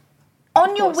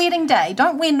 On your wedding day,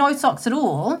 don't wear no socks at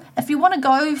all. If you want to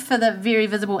go for the very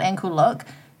visible ankle look,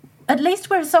 at least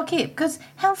wear a sockette, because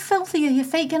how filthy are your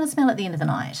feet going to smell at the end of the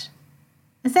night?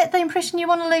 Is that the impression you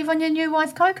want to leave on your new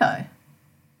wife, Coco?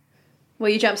 Well,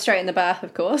 you jump straight in the bath,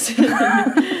 of course.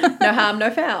 No harm,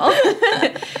 no foul.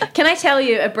 Can I tell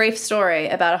you a brief story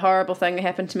about a horrible thing that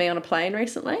happened to me on a plane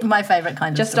recently? My favourite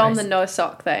kind of Just stories. on the no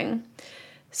sock thing.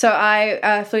 So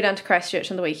I flew down to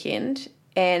Christchurch on the weekend,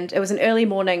 and it was an early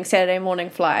morning, Saturday morning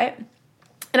flight.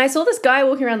 And I saw this guy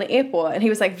walking around the airport, and he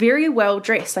was like very well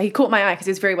dressed. Like, he caught my eye because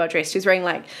he was very well dressed. He was wearing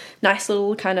like nice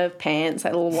little kind of pants,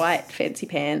 like little white fancy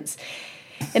pants,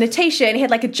 and a t-shirt, and he had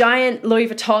like a giant Louis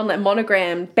Vuitton like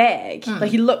monogram bag.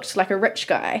 Like, he looked like a rich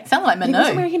guy. Sounded like Manu. And he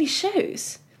wasn't wearing any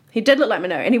shoes. He did look like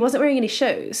Manu, and he wasn't wearing any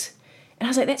shoes. And I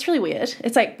was like, that's really weird.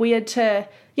 It's like weird to,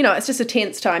 it's just a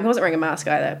tense time. He wasn't wearing a mask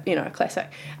either, classic.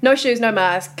 No shoes, no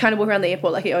mask, kind of walking around the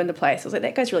airport like he owned the place. I was like,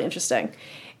 that guy's really interesting.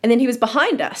 And then he was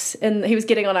behind us, and he was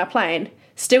getting on our plane.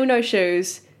 Still no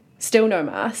shoes, still no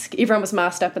mask. Everyone was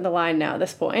masked up in the line now at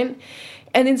this point.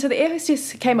 And then so the air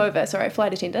hostess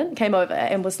flight attendant came over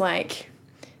and was like,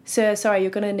 sir, sorry, you're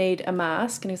going to need a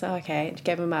mask. And he was like, okay,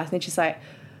 gave him a mask. And then she's like,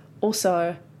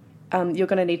 also, you're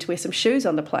going to need to wear some shoes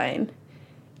on the plane.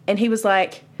 And he was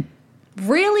like,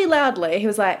 really loudly, he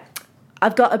was like,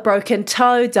 I've got a broken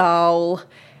toe, doll.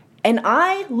 And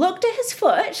I looked at his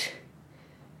foot,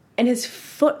 and his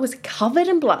foot was covered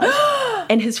in blood.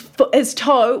 And his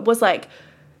toe was like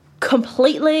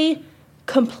completely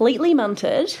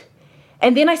munted.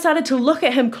 And then I started to look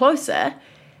at him closer,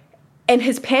 and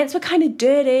his pants were kind of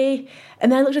dirty.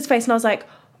 And then I looked at his face, and I was like,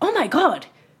 oh my God,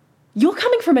 you're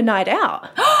coming from a night out.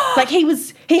 Like, he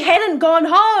hadn't gone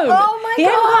home. Oh my God. He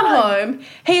hadn't gone home.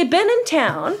 He had been in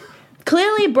town,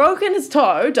 clearly broken his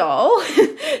toe, doll.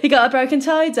 He got a broken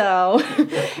toe, doll.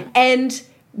 And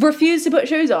refused to put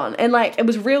shoes on. And like, it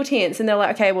was real tense. And they're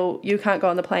like, okay, well, you can't go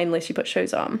on the plane unless you put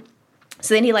shoes on.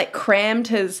 So then he like crammed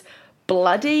his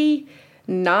bloody,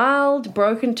 gnarled,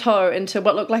 broken toe into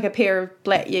what looked like a pair of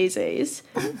black Yeezys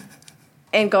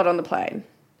and got on the plane.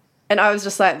 And I was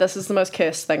just like, this is the most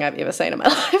cursed thing I've ever seen in my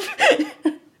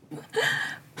life.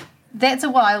 That's a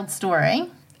wild story.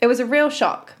 It was a real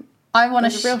shock. I want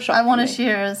to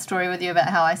share a story with you about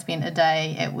how I spent a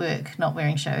day at work not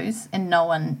wearing shoes, and no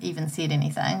one even said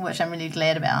anything, which I'm really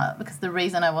glad about, because the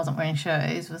reason I wasn't wearing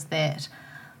shoes was that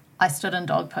I stood in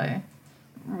dog poo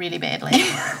really badly.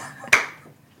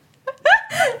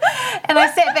 And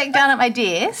I sat back down at my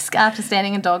desk after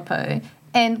standing in dog poo,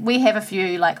 and we have a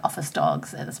few like office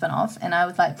dogs at the spin-off, and I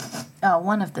was like, oh,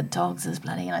 one of the dogs is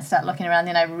bloody, and I start looking around,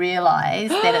 then I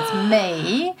realised that it's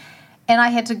me. And I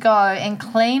had to go and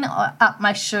clean up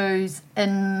my shoes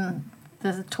in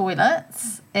the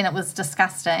toilets, and it was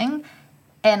disgusting.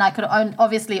 And I could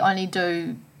obviously only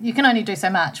do so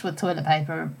much with toilet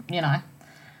paper,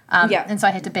 And so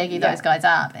I had to baggy those guys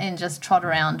up and just trot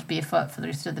around barefoot for the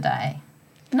rest of the day.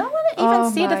 No one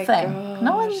even said a thing.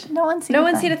 Gosh. No one said No a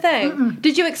one thing. said a thing. Mm-mm.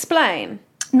 Did you explain?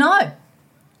 No.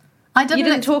 I didn't. You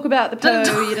didn't talk about the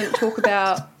poo. You didn't talk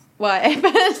about what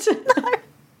happened. No.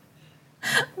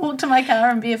 Walked to my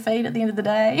car in bare feet at the end of the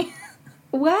day.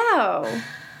 Wow.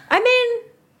 I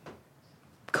mean,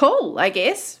 cool, I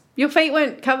guess. Your feet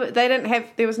weren't covered.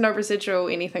 There was no residual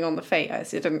anything on the feet.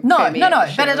 No. But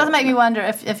it doesn't make me wonder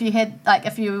if you had, like,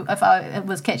 if I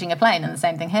was catching a plane and the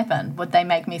same thing happened, would they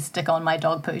make me stick on my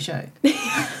dog poo shoe?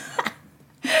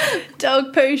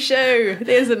 Dog poo shoe.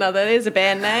 There's a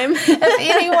band name. If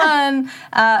anyone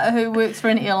who works for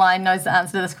an airline knows the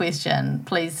answer to this question,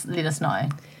 please let us know.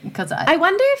 Because I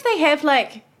wonder if they have,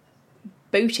 like,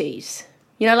 booties.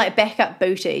 Like backup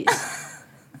booties.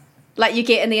 Like you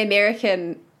get in the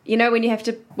American, when you have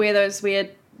to wear those weird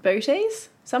booties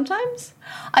sometimes?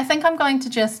 I think I'm going to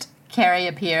just carry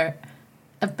a pair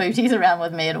of booties around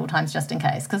with me at all times just in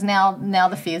case. Because now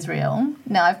the fear's real.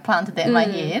 Now I've planted that in my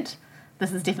head.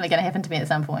 This is definitely going to happen to me at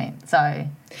some point. So,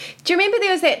 do you remember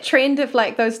there was that trend of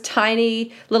like those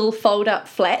tiny little fold-up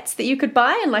flats that you could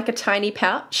buy in like a tiny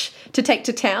pouch to take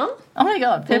to town? Oh my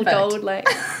God, perfect. Little gold, like,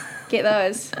 get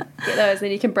those.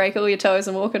 Then you can break all your toes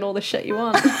and walk in all the shit you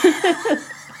want.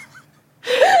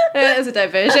 That was a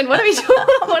diversion. What are we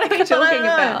talking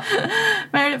about?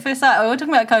 Married at First Sight. Oh, we're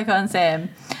talking about Coco and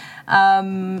Sam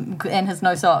and his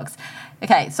no socks.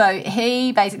 Okay, so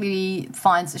he basically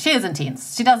finds she is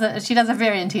intense. She does a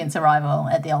very intense arrival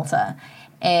at the altar,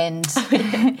 and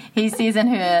he says in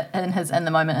his in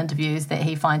the moment interviews that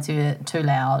he finds her too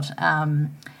loud.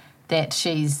 that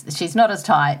she's not his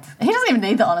type. He doesn't even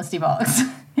need the honesty box.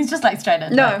 He's just like straight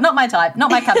into No. it. Not my type, not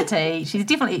my cup of tea. She's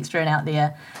definitely extra and out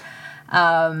there.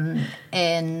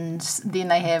 And then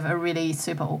they have a really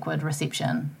super awkward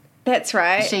reception. That's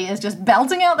right. She is just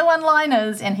belting out the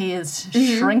one-liners and he is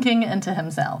shrinking into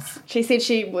himself. She said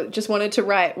she just wanted to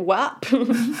write WAP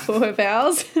for her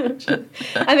vows.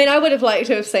 I mean, I would have liked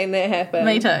to have seen that happen.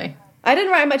 Me too. I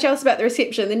didn't write much else about the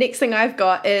reception. The next thing I've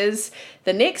got is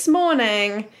the next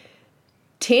morning,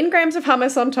 10 grams of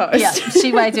hummus on toast. Yeah,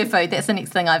 she weighs her food. That's the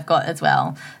next thing I've got as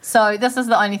well. So this is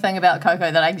the only thing about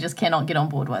Coco that I just cannot get on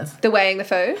board with. The weighing the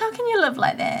food? How can you live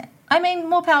like that? I mean,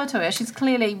 more power to her. She's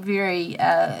clearly very, she's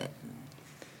a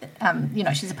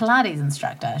Pilates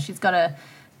instructor. She's got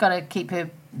to keep her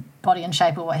body in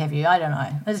shape or what have you. I don't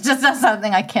know. It's just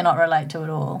something I cannot relate to at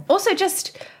all. Also,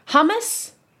 just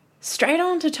hummus straight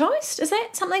onto toast? Is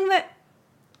that something that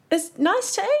is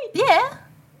nice to eat? Yeah.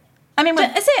 I mean,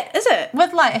 Is it?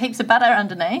 with like heaps of butter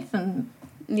underneath and...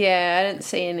 Yeah, I didn't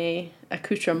see any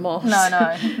accoutrements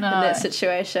No. in that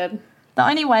situation. The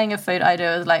only weighing of food I do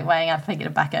is like weighing up if I get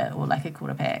a bucket or like a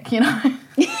quarter pack, you know?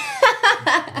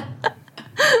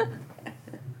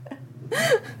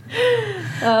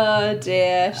 Oh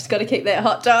dear, she's got to keep that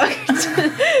hot dog.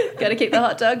 Got to keep the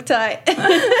hot dog tight. Okay,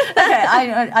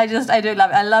 I do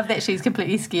love it. I love that she's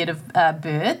completely scared of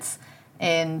birds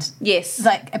and Yes.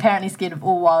 like apparently scared of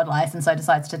all wildlife and so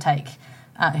decides to take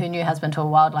her new husband to a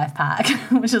wildlife park,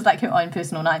 which is like her own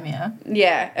personal nightmare.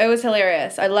 Yeah, it was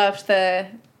hilarious. I loved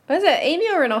was it emu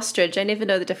or an ostrich? I never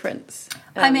know the difference.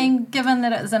 I mean, given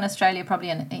that it was in Australia, probably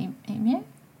an emu,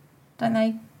 don't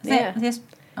they? Yes.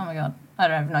 Oh my god, I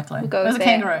don't have no clue. Go It was with a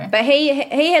that. kangaroo. But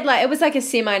he had like, it was like a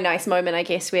semi-nice moment, I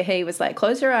guess, where he was like,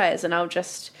 close your eyes and I'll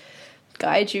just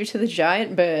guide you to the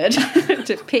giant bird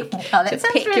to peck, Oh, that to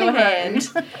sounds peck really your rude. hand.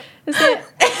 Is it?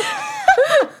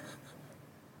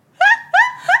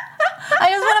 I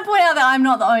just want to point out that I'm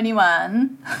not the only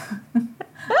one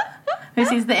who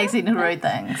says the accidentally rude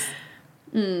things.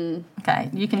 Okay,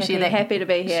 you can share that. Happy to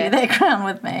be here. Share that crown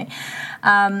with me.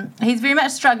 He's very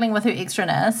much struggling with her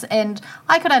extraness, and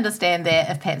I could understand that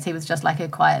if perhaps he was just like a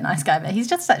quiet, nice guy, but he's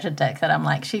just such a dick that I'm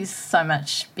like, she's so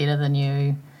much better than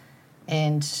you.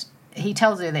 And he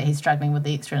tells her that he's struggling with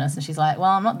the extraness, and she's like,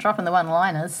 well, I'm not dropping the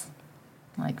one-liners.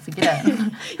 Like, forget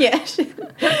it. Yeah,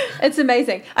 it's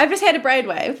amazing. I've just had a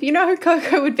brainwave. You know who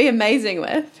Coco would be amazing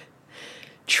with?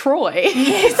 Troy.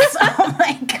 Yes, oh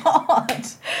my God.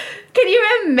 Can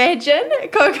you imagine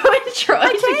Coco and Troy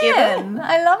together?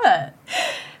 I love it.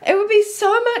 It would be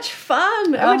so much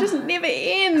fun. It would just never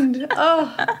end.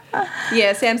 Oh,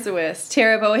 yeah. Sam's the worst.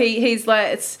 Terrible. He's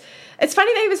like it's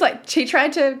funny that he was like he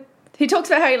talks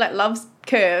about how he like loves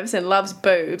curves and loves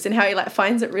boobs and how he like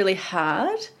finds it really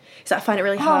hard. He's like, I find it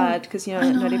really hard because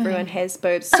not everyone has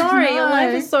boobs. Sorry, your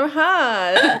life is so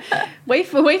hard. We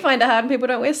find it hard and people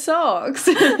don't wear socks.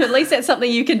 At least that's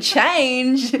something you can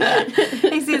change. He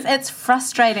says it's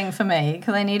frustrating for me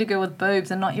because I need a girl with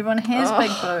boobs and not everyone has big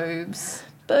boobs.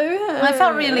 Boo. I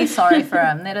felt really sorry for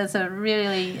him. That is a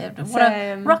really what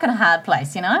a rock and a hard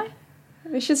place, you know.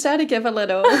 We should start to give a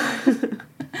little.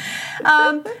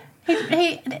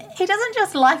 He doesn't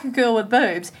just like a girl with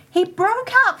boobs. He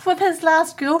broke up with his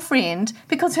last girlfriend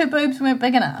because her boobs weren't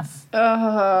big enough.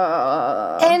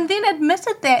 And then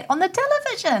admitted that on the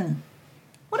television.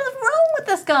 What is wrong with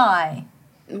this guy?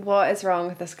 What is wrong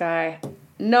with this guy?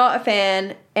 Not a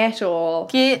fan at all.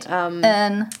 Get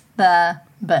in the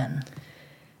bin.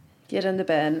 Get in the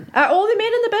bin. Are all the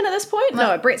men in the bin at this point?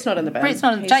 No, Brett's not in the bin. Jake's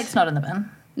not in the bin.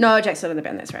 No, Jake's not in the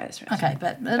bin. That's right. Okay,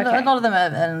 but a lot of them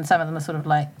are, and some of them are sort of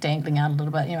like dangling out a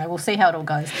little bit. We'll see how it all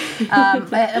goes.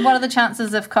 What are the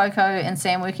chances of Coco and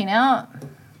Sam working out?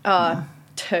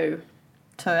 2.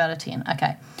 2 out of 10.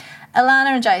 Okay. Alana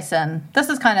and Jason. This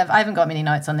is kind of, I haven't got many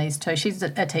notes on these two. She's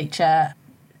a teacher.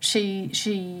 She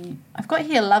I've got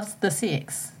here loves the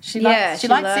sex. She likes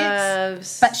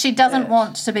sex, but she doesn't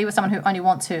want to be with someone who only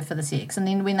wants her for the sex. And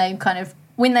then when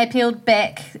they peeled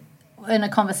back in a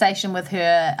conversation with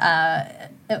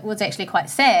her, it was actually quite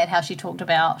sad how she talked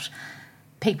about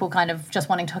people kind of just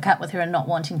wanting to hook up with her and not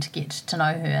wanting to get to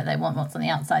know her. They want what's on the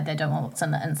outside, they don't want what's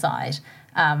on the inside.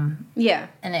 And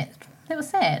it was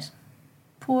sad.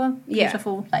 Poor,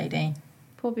 beautiful lady.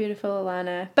 Poor, beautiful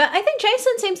Alana. But I think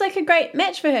Jason seems like a great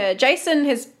match for her. Jason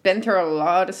has been through a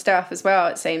lot of stuff as well,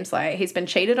 it seems like. He's been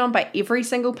cheated on by every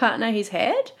single partner he's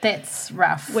had. That's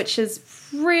rough. Which is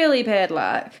really bad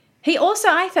luck. He also,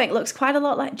 I think, looks quite a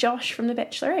lot like Josh from The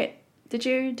Bachelorette. Did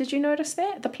you notice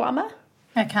that? The plumber?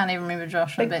 I can't even remember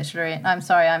Josh from Bachelorette. I'm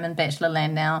sorry, I'm in Bachelor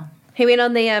land now. He went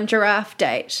on the giraffe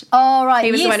date. Oh, right.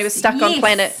 He was the one who was stuck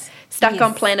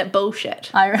on planet bullshit.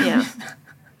 I remember.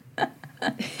 Yeah.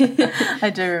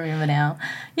 I do remember now.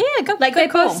 Yeah, good. Like good they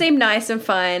call. both seem nice and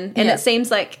fine, and Yeah. it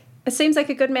seems like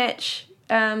a good match.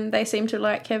 They seem to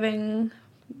like having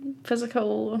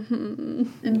physical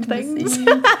things.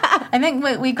 I think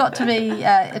we got to be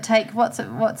take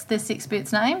what's this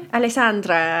expert's name?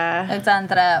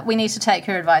 Alexandra. We need to take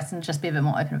her advice and just be a bit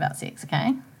more open about sex,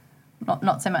 okay?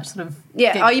 Not so much sort of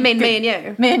you mean me and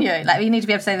you? Me and you. Like we need to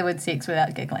be able to say the word sex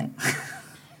without giggling.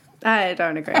 I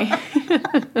don't agree.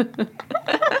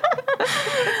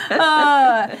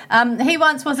 He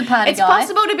once was a party It's guy.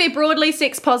 possible to be broadly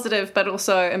sex positive, but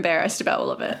also embarrassed about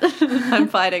all of it. I'm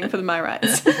fighting for my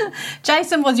rights.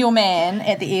 Jason was your man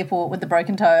at the airport with the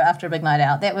broken toe after a big night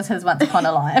out. That was his once upon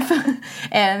a life.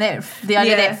 And the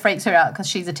idea that freaks her out because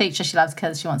she's a teacher, she loves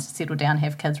kids, she wants to settle down,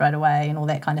 have kids right away and all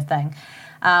that kind of thing.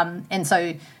 And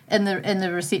so in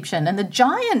the reception, and the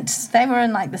Giant, they were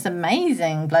in like this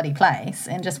amazing bloody place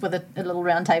and just with a little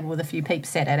round table with a few peeps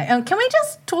sat at it. And can we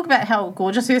just talk about how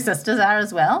gorgeous her sisters are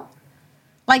as well?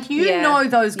 Like, know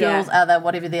those girls are the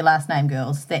whatever their last name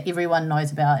girls that everyone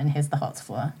knows about and has the hots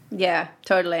for. Yeah,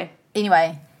 totally.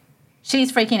 Anyway, she's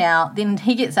freaking out. Then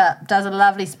he gets up, does a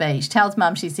lovely speech, tells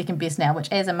Mum she's second best now, which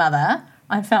as a mother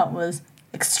I felt was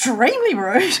extremely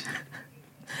rude.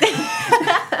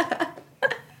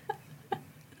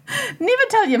 Never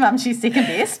tell your mum she's second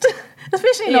best.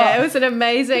 Especially not. Yeah, it was an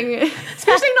amazing...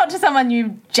 Especially not to someone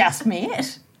you just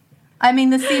met. I mean,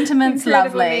 the sentiment's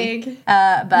Incredible lovely.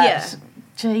 Meg. But,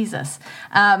 Jesus.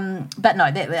 But no,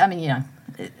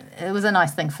 it was a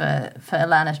nice thing for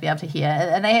Alana to be able to hear.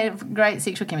 And they have great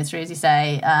sexual chemistry, as you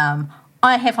say.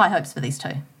 I have high hopes for these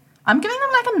two. I'm giving them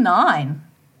like a 9.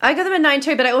 I got them a 9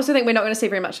 too, but I also think we're not going to see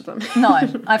very much of them. No,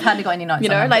 I've hardly got any notes. You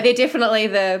know, on them. like they're definitely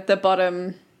the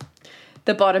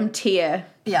bottom tier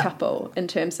Yeah. couple in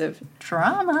terms of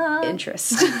drama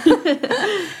interest.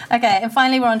 Okay, and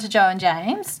finally we're on to Joe and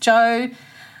James. Joe,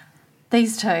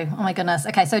 these two, oh my goodness.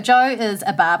 Okay, so Joe is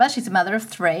a barber. She's a mother of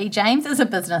 3. James is a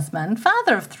businessman,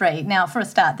 father of 3. Now, for a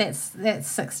start, that's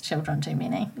 6 children too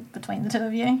many between the two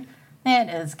of you. That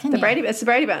is. It's the Brady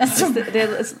Bunch.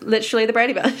 It's literally the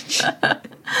Brady Bunch.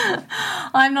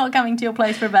 I'm not coming to your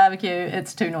place for a barbecue.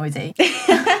 It's too noisy.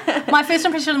 My first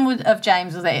impression of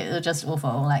James was that it was just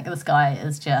awful. Like, this guy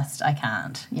is just, I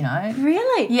can't, you know?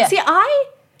 Really? Yeah. See, I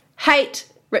hate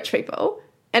rich people,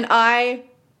 and I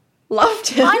loved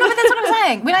him. I know, but that's what I'm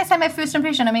saying. When I say my first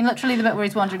impression, I mean literally the bit where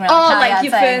he's wandering around the car like yard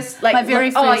your saying, first, like, my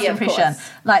very first of impression. course.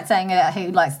 Like saying he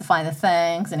likes the finer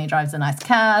things and he drives the nice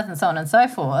cars and so on and so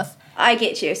forth. I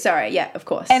get you. Sorry. Yeah, of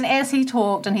course. And as he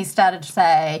talked and he started to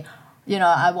say, you know,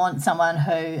 I want someone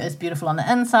who is beautiful on the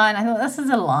inside, I thought, this is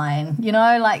a line. You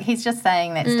know, like he's just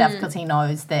saying that stuff because he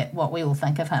knows that what we all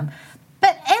think of him.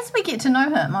 But as we get to know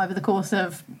him over the course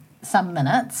of some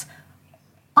minutes,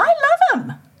 I love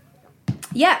him.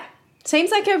 Yeah.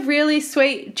 Seems like a really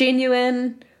sweet,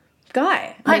 genuine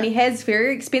guy. I mean, he has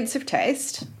very expensive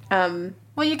taste. Well,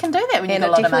 you can do that when you've And got it a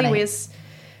lot of money. definitely wears...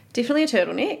 Definitely a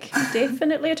turtleneck.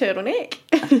 Definitely a turtleneck.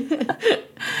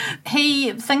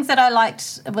 Things that I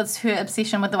liked was her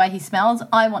obsession with the way he smells.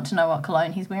 I want to know what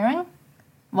cologne he's wearing.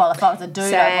 Well, if I was a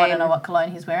dude, I'd want to know what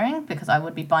cologne he's wearing because I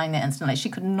would be buying that instantly. She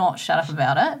could not shut up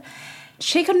about it.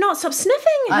 She could not stop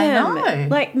sniffing him. I know.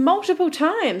 Like, multiple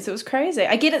times. It was crazy.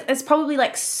 I get it. It's probably,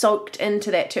 like, soaked into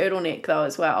that turtleneck, though,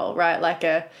 as well, right? Like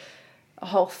a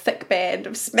whole thick band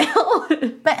of smell.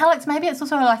 But, Alex, maybe it's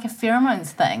also like a pheromones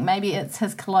thing. Maybe it's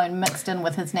his cologne mixed in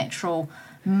with his natural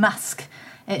musk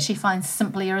that she finds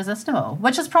simply irresistible,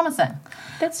 which is promising.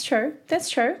 That's true.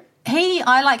 That's true.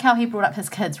 I like how he brought up his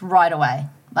kids right away.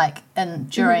 Like,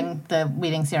 during the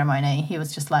wedding ceremony, he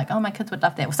was just like, oh, my kids would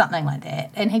love that, or something like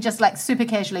that. And he just, like, super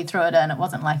casually threw it in. It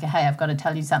wasn't like, hey, I've got to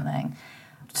tell you something.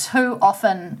 Too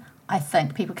often, I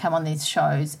think, people come on these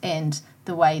shows and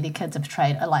the way their kids are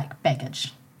portrayed are, like,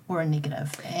 baggage or a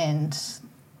negative. And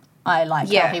I like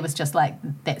how he was just like,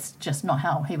 that's just not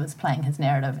how he was playing his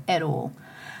narrative at all.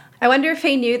 I wonder if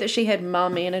he knew that she had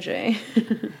mum energy.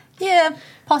 Yeah,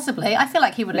 possibly. I feel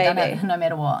like he would have done it no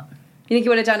matter what. You think he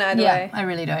would have done it either way? Yeah, I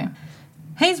really do.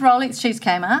 He's Rolex Shoes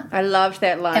Kmart. I loved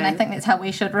that line. And I think that's how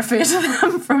we should refer to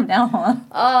them from now on.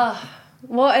 Oh,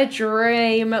 what a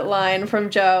dream line from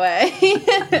Joe, eh?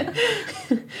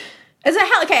 Is it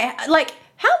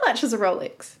how much is a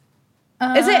Rolex?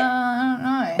 Is it? I don't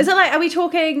know. Is it like, are we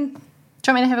talking? Do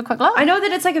you want me to have a quick look? I know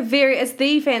that it's like it's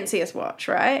the fanciest watch,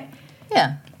 right?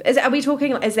 Yeah. Are we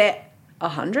talking, is that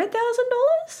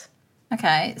 $100,000?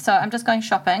 Okay, so I'm just going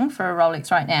shopping for a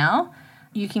Rolex right now.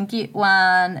 You can get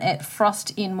one at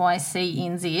Frost NYC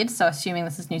NZ, so assuming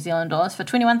this is New Zealand dollars, for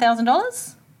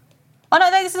 $21,000. Oh no,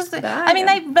 this is. I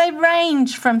mean, they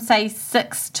range from say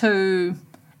 $6,000 to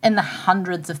in the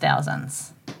hundreds of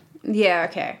thousands. Yeah,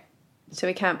 okay. So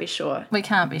we can't be sure. We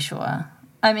can't be sure.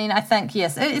 I mean, I think,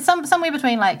 yes, it's somewhere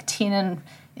between like 10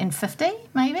 and 50,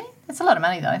 maybe. It's a lot of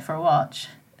money, though, for a watch.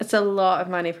 It's a lot of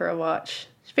money for a watch,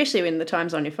 especially when the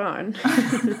time's on your phone.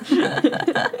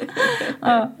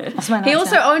 He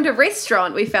also owned a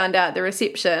restaurant, we found out at the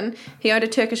reception. He owned a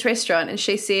Turkish restaurant, and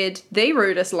she said the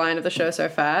rudest line of the show so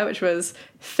far, which was,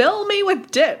 "Fill me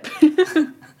with dip."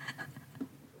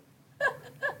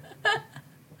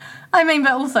 I mean,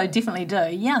 but also definitely do.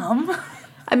 Yum.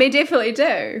 I mean, definitely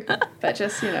do. But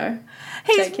just,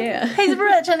 take care. He's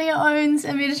rich and he owns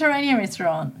a Mediterranean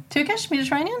restaurant. Turkish,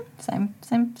 Mediterranean? Same.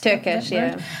 Turkish,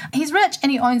 yeah. He's rich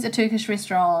and he owns a Turkish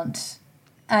restaurant.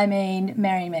 I mean,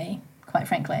 marry me, quite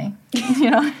frankly.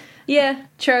 Yeah,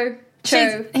 true.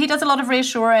 He does a lot of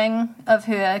reassuring of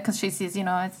her because she says,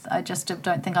 I just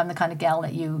don't think I'm the kind of gal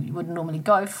that you would normally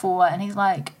go for. And he's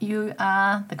like, you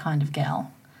are the kind of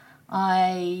gal.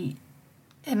 I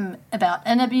am about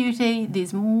inner beauty.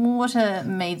 There's more to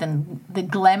me than the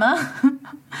glamour.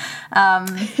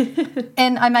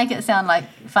 And I make it sound like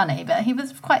funny, but he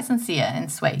was quite sincere and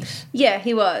sweet. Yeah,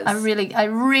 he was. I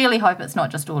really hope it's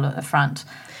not just all at the front.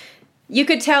 You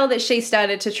could tell that she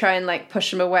started to try and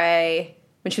push him away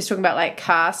when she was talking about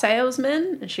car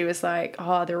salesmen, and she was like,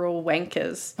 "Oh, they're all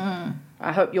wankers.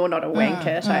 I hope you're not a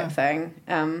wanker," type thing.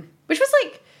 Which was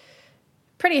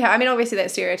pretty hard. I mean, obviously that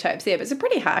stereotype's there, but it's a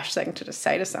pretty harsh thing to just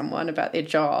say to someone about their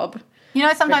job.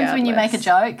 Sometimes when you make a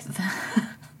joke,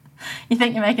 you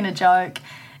think you're making a joke,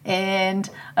 and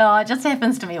it just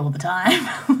happens to me all the time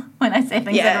when I say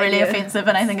things that are really offensive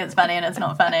and I think it's funny and it's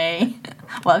not funny.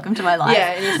 Welcome to my life.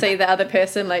 Yeah, and you see the other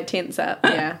person tense up.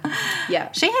 Yeah.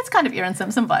 Yeah. She has kind of Erin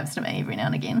Simpson vibes to me every now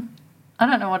and again. I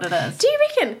don't know what it is. Do you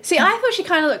reckon? See, I thought she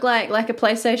kind of looked like a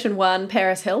PlayStation 1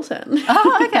 Paris Hilton.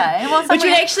 Oh, okay. Well, which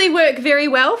would actually work very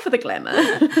well for the glamour.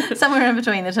 Somewhere in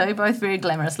between the two, both very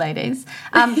glamorous ladies.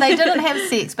 They didn't have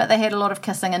sex, but they had a lot of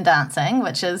kissing and dancing,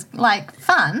 which is,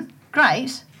 fun.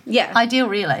 Great. Yeah. Ideal,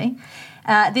 really.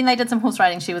 Then they did some horse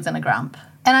riding. She was in a grump.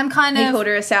 And I'm kind of... He called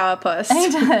her a sourpuss. He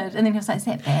did. And then he was like, is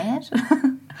that bad?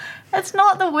 It's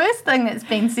not the worst thing that's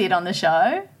been said on the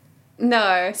show.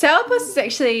 No. Sourpuss is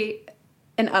actually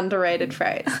an underrated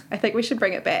phrase. I think we should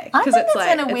bring it back. I think it's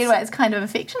in a weird way, it's kind of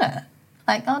affectionate.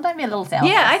 Don't be a little sourpuss.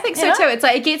 Yeah, I think so too. It's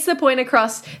it gets the point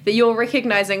across that you're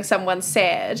recognising someone's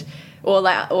sad or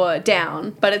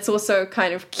down, but it's also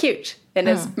kind of cute and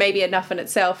is maybe enough in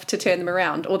itself to turn them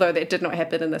around, although that did not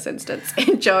happen in this instance.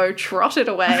 And Jo trotted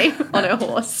away on her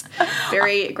horse,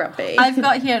 very grumpy. I've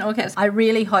got here in all caps, I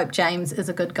really hope James is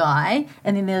a good guy.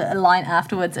 And then the line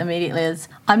afterwards immediately is,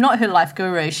 I'm not her life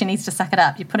guru, she needs to suck it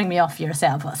up, you're putting me off, you're a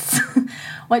sourpuss.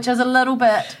 Which is a little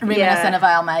bit reminiscent of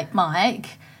our mate Mike.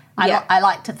 I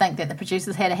like to think that the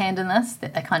producers had a hand in this,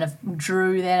 that they kind of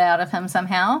drew that out of him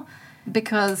somehow,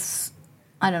 because,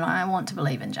 I don't know, I want to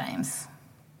believe in James.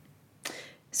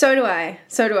 So do I.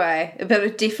 But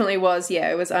it definitely was,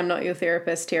 it was I'm not your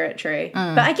therapist territory.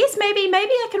 But I guess maybe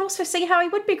I can also see how he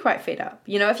would be quite fed up.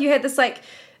 If you had this a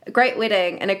great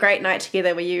wedding and a great night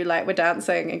together where you were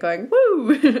dancing and going,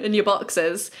 woo, in your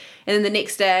boxes, and then the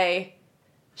next day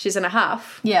she's in a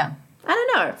huff. Yeah. I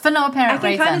don't know. For no apparent reason.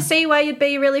 I can kind of see why you'd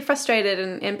be really frustrated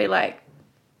and be like,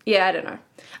 yeah, I don't know.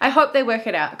 I hope they work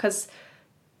it out because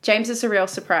James is a real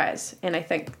surprise, and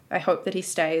I hope that he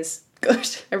stays good.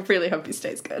 I really hope he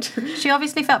stays good. She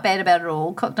obviously felt bad about it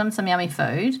all, cooked him some yummy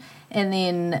food, and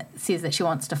then says that she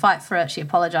wants to fight for it. She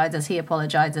apologises, he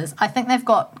apologises. I think they've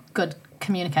got good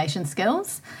communication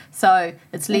skills, so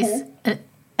it's less...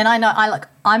 And I know,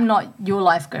 I'm not your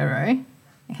life guru,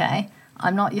 okay?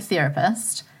 I'm not your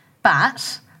therapist,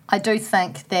 but I do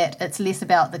think that it's less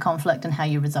about the conflict and how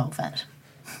you resolve it.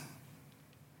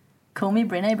 Call me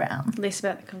Brené Brown. Less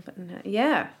about the conflict.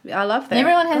 Yeah, I love that.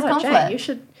 Everyone has conflict. Jay, you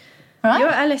should... Right?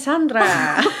 You're Alessandra.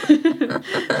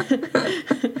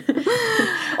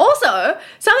 Also,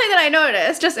 something that I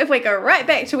noticed, just if we go right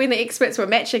back to when the experts were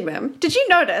matching them, did you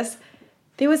notice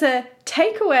there was a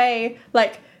takeaway,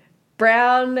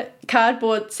 brown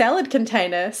cardboard salad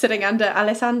container sitting under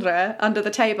Alessandra under the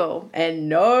table, and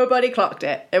nobody clocked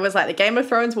it. It was like the Game of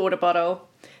Thrones water bottle.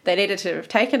 They needed to have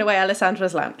taken away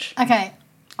Alessandra's lunch. Okay.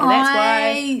 And that's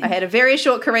why I had a very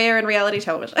short career in reality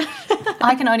television.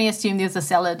 I can only assume there's a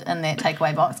salad in that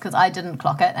takeaway box because I didn't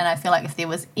clock it, and I feel like if there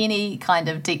was any kind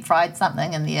of deep fried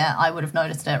something in there, I would have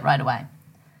noticed it right away.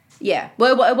 Yeah.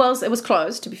 Well, it was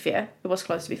closed, to be fair. It was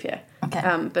closed, to be fair. Okay.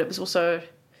 But it was also...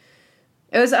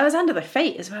 I was under the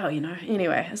feet as well,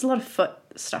 Anyway, there's a lot of foot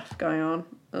stuff going on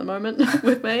at the moment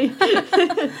with me.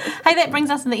 Hey, that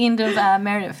brings us to the end of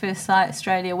Married at First Sight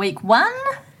Australia Week 1.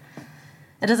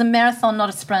 It is a marathon, not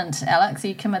a sprint. Alex, are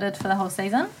you committed for the whole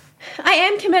season? I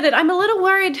am committed. I'm a little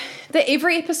worried that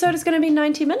every episode is going to be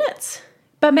 90 minutes.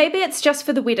 But maybe it's just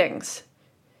for the weddings.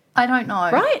 I don't know.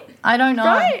 Right? I don't know.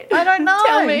 Right? I don't know.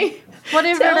 Tell me.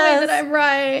 Whatever Tell it me is. that I'm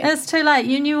right. It's too late.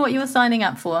 You knew what you were signing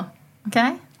up for.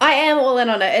 Okay? I am all in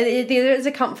on it. There is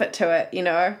a comfort to it, you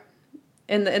know,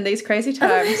 in these crazy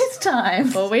times. This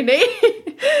time. All we need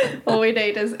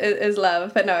is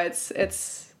love. But no,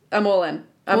 it's I'm all in.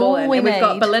 I'm all in. And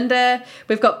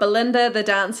we've got Belinda, the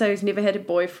dancer who's never had a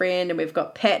boyfriend, and we've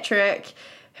got Patrick,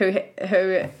 who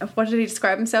what did he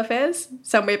describe himself as?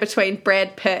 Somewhere between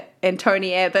Brad Pitt and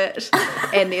Tony Abbott.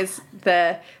 And there's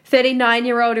the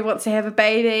 39-year-old who wants to have a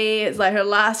baby. It's like her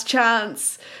last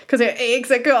chance because her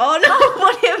eggs are gone or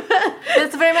whatever.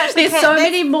 That's very much There's so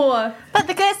many more. But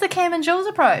that's the Cam and Jules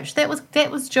approach. That was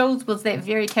Jules was that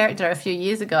very character a few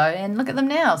years ago, and look at them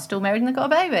now, still married and they've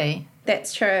got a baby.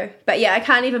 That's true. But yeah, I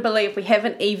can't even believe we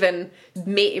haven't even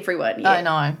met everyone yet. I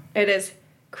know. It is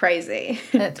crazy.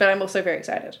 But I'm also very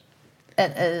excited.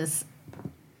 It is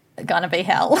gonna be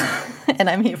hell, and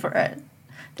I'm here for it.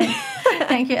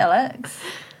 Thank you, Alex.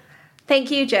 Thank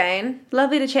you, Jane.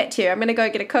 Lovely to chat to you. I'm going to go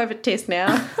get a COVID test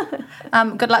now.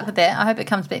 Good luck with that. I hope it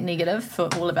comes back negative for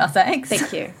all of our sakes.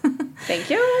 Thank you. Thank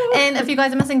you. And if you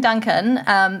guys are missing Duncan,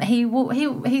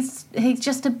 he's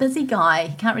just a busy guy.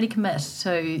 He can't really commit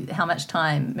to how much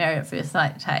time Married at First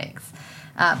Sight takes.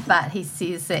 But he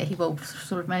says that he will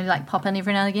sort of maybe like pop in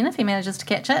every now and again if he manages to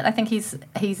catch it. I think he's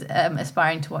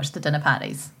aspiring to watch the dinner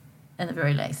parties, in the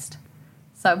very least.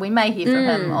 So we may hear from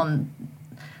him on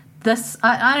this.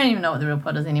 I don't even know what the real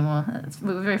pod is anymore.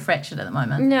 We're very fractured at the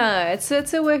moment. No, it's a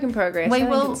work in progress. We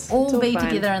will all be fine.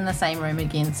 together in the same room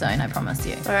again soon, I promise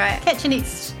you. All right. Catch you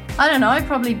next, I don't know,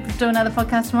 probably do another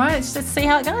podcast tomorrow. Let's just see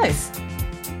how it goes.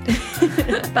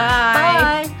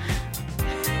 Bye.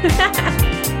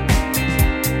 Bye.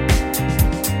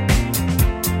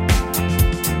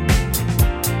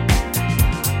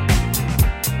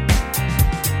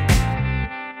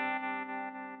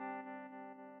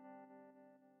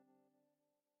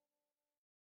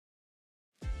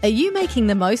 Are you making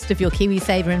the most of your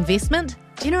KiwiSaver investment?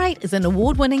 Generate is an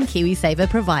award-winning KiwiSaver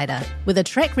provider with a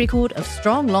track record of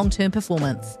strong long-term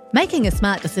performance. Making a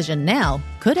smart decision now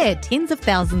could add tens of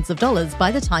thousands of dollars by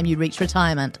the time you reach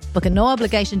retirement. Book a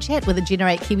no-obligation chat with a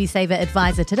Generate KiwiSaver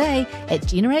advisor today at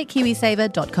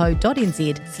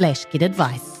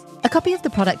generatekiwisaver.co.nz/get-advice. A copy of the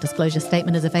product disclosure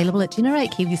statement is available at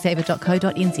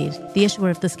generatekiwisaver.co.nz. The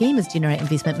issuer of the scheme is Generate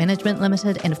Investment Management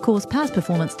Limited, and of course, past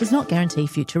performance does not guarantee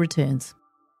future returns.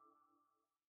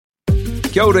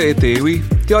 Kia ora e te iwi,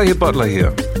 Te Aihe Butler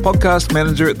here, podcast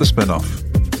manager at The Spinoff.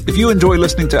 If you enjoy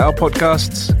listening to our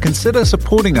podcasts, consider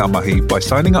supporting our mahi by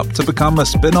signing up to become a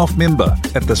Spinoff member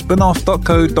at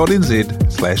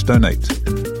thespinoff.co.nz/donate.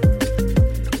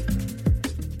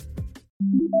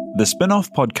 The Spinoff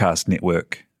Podcast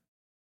Network.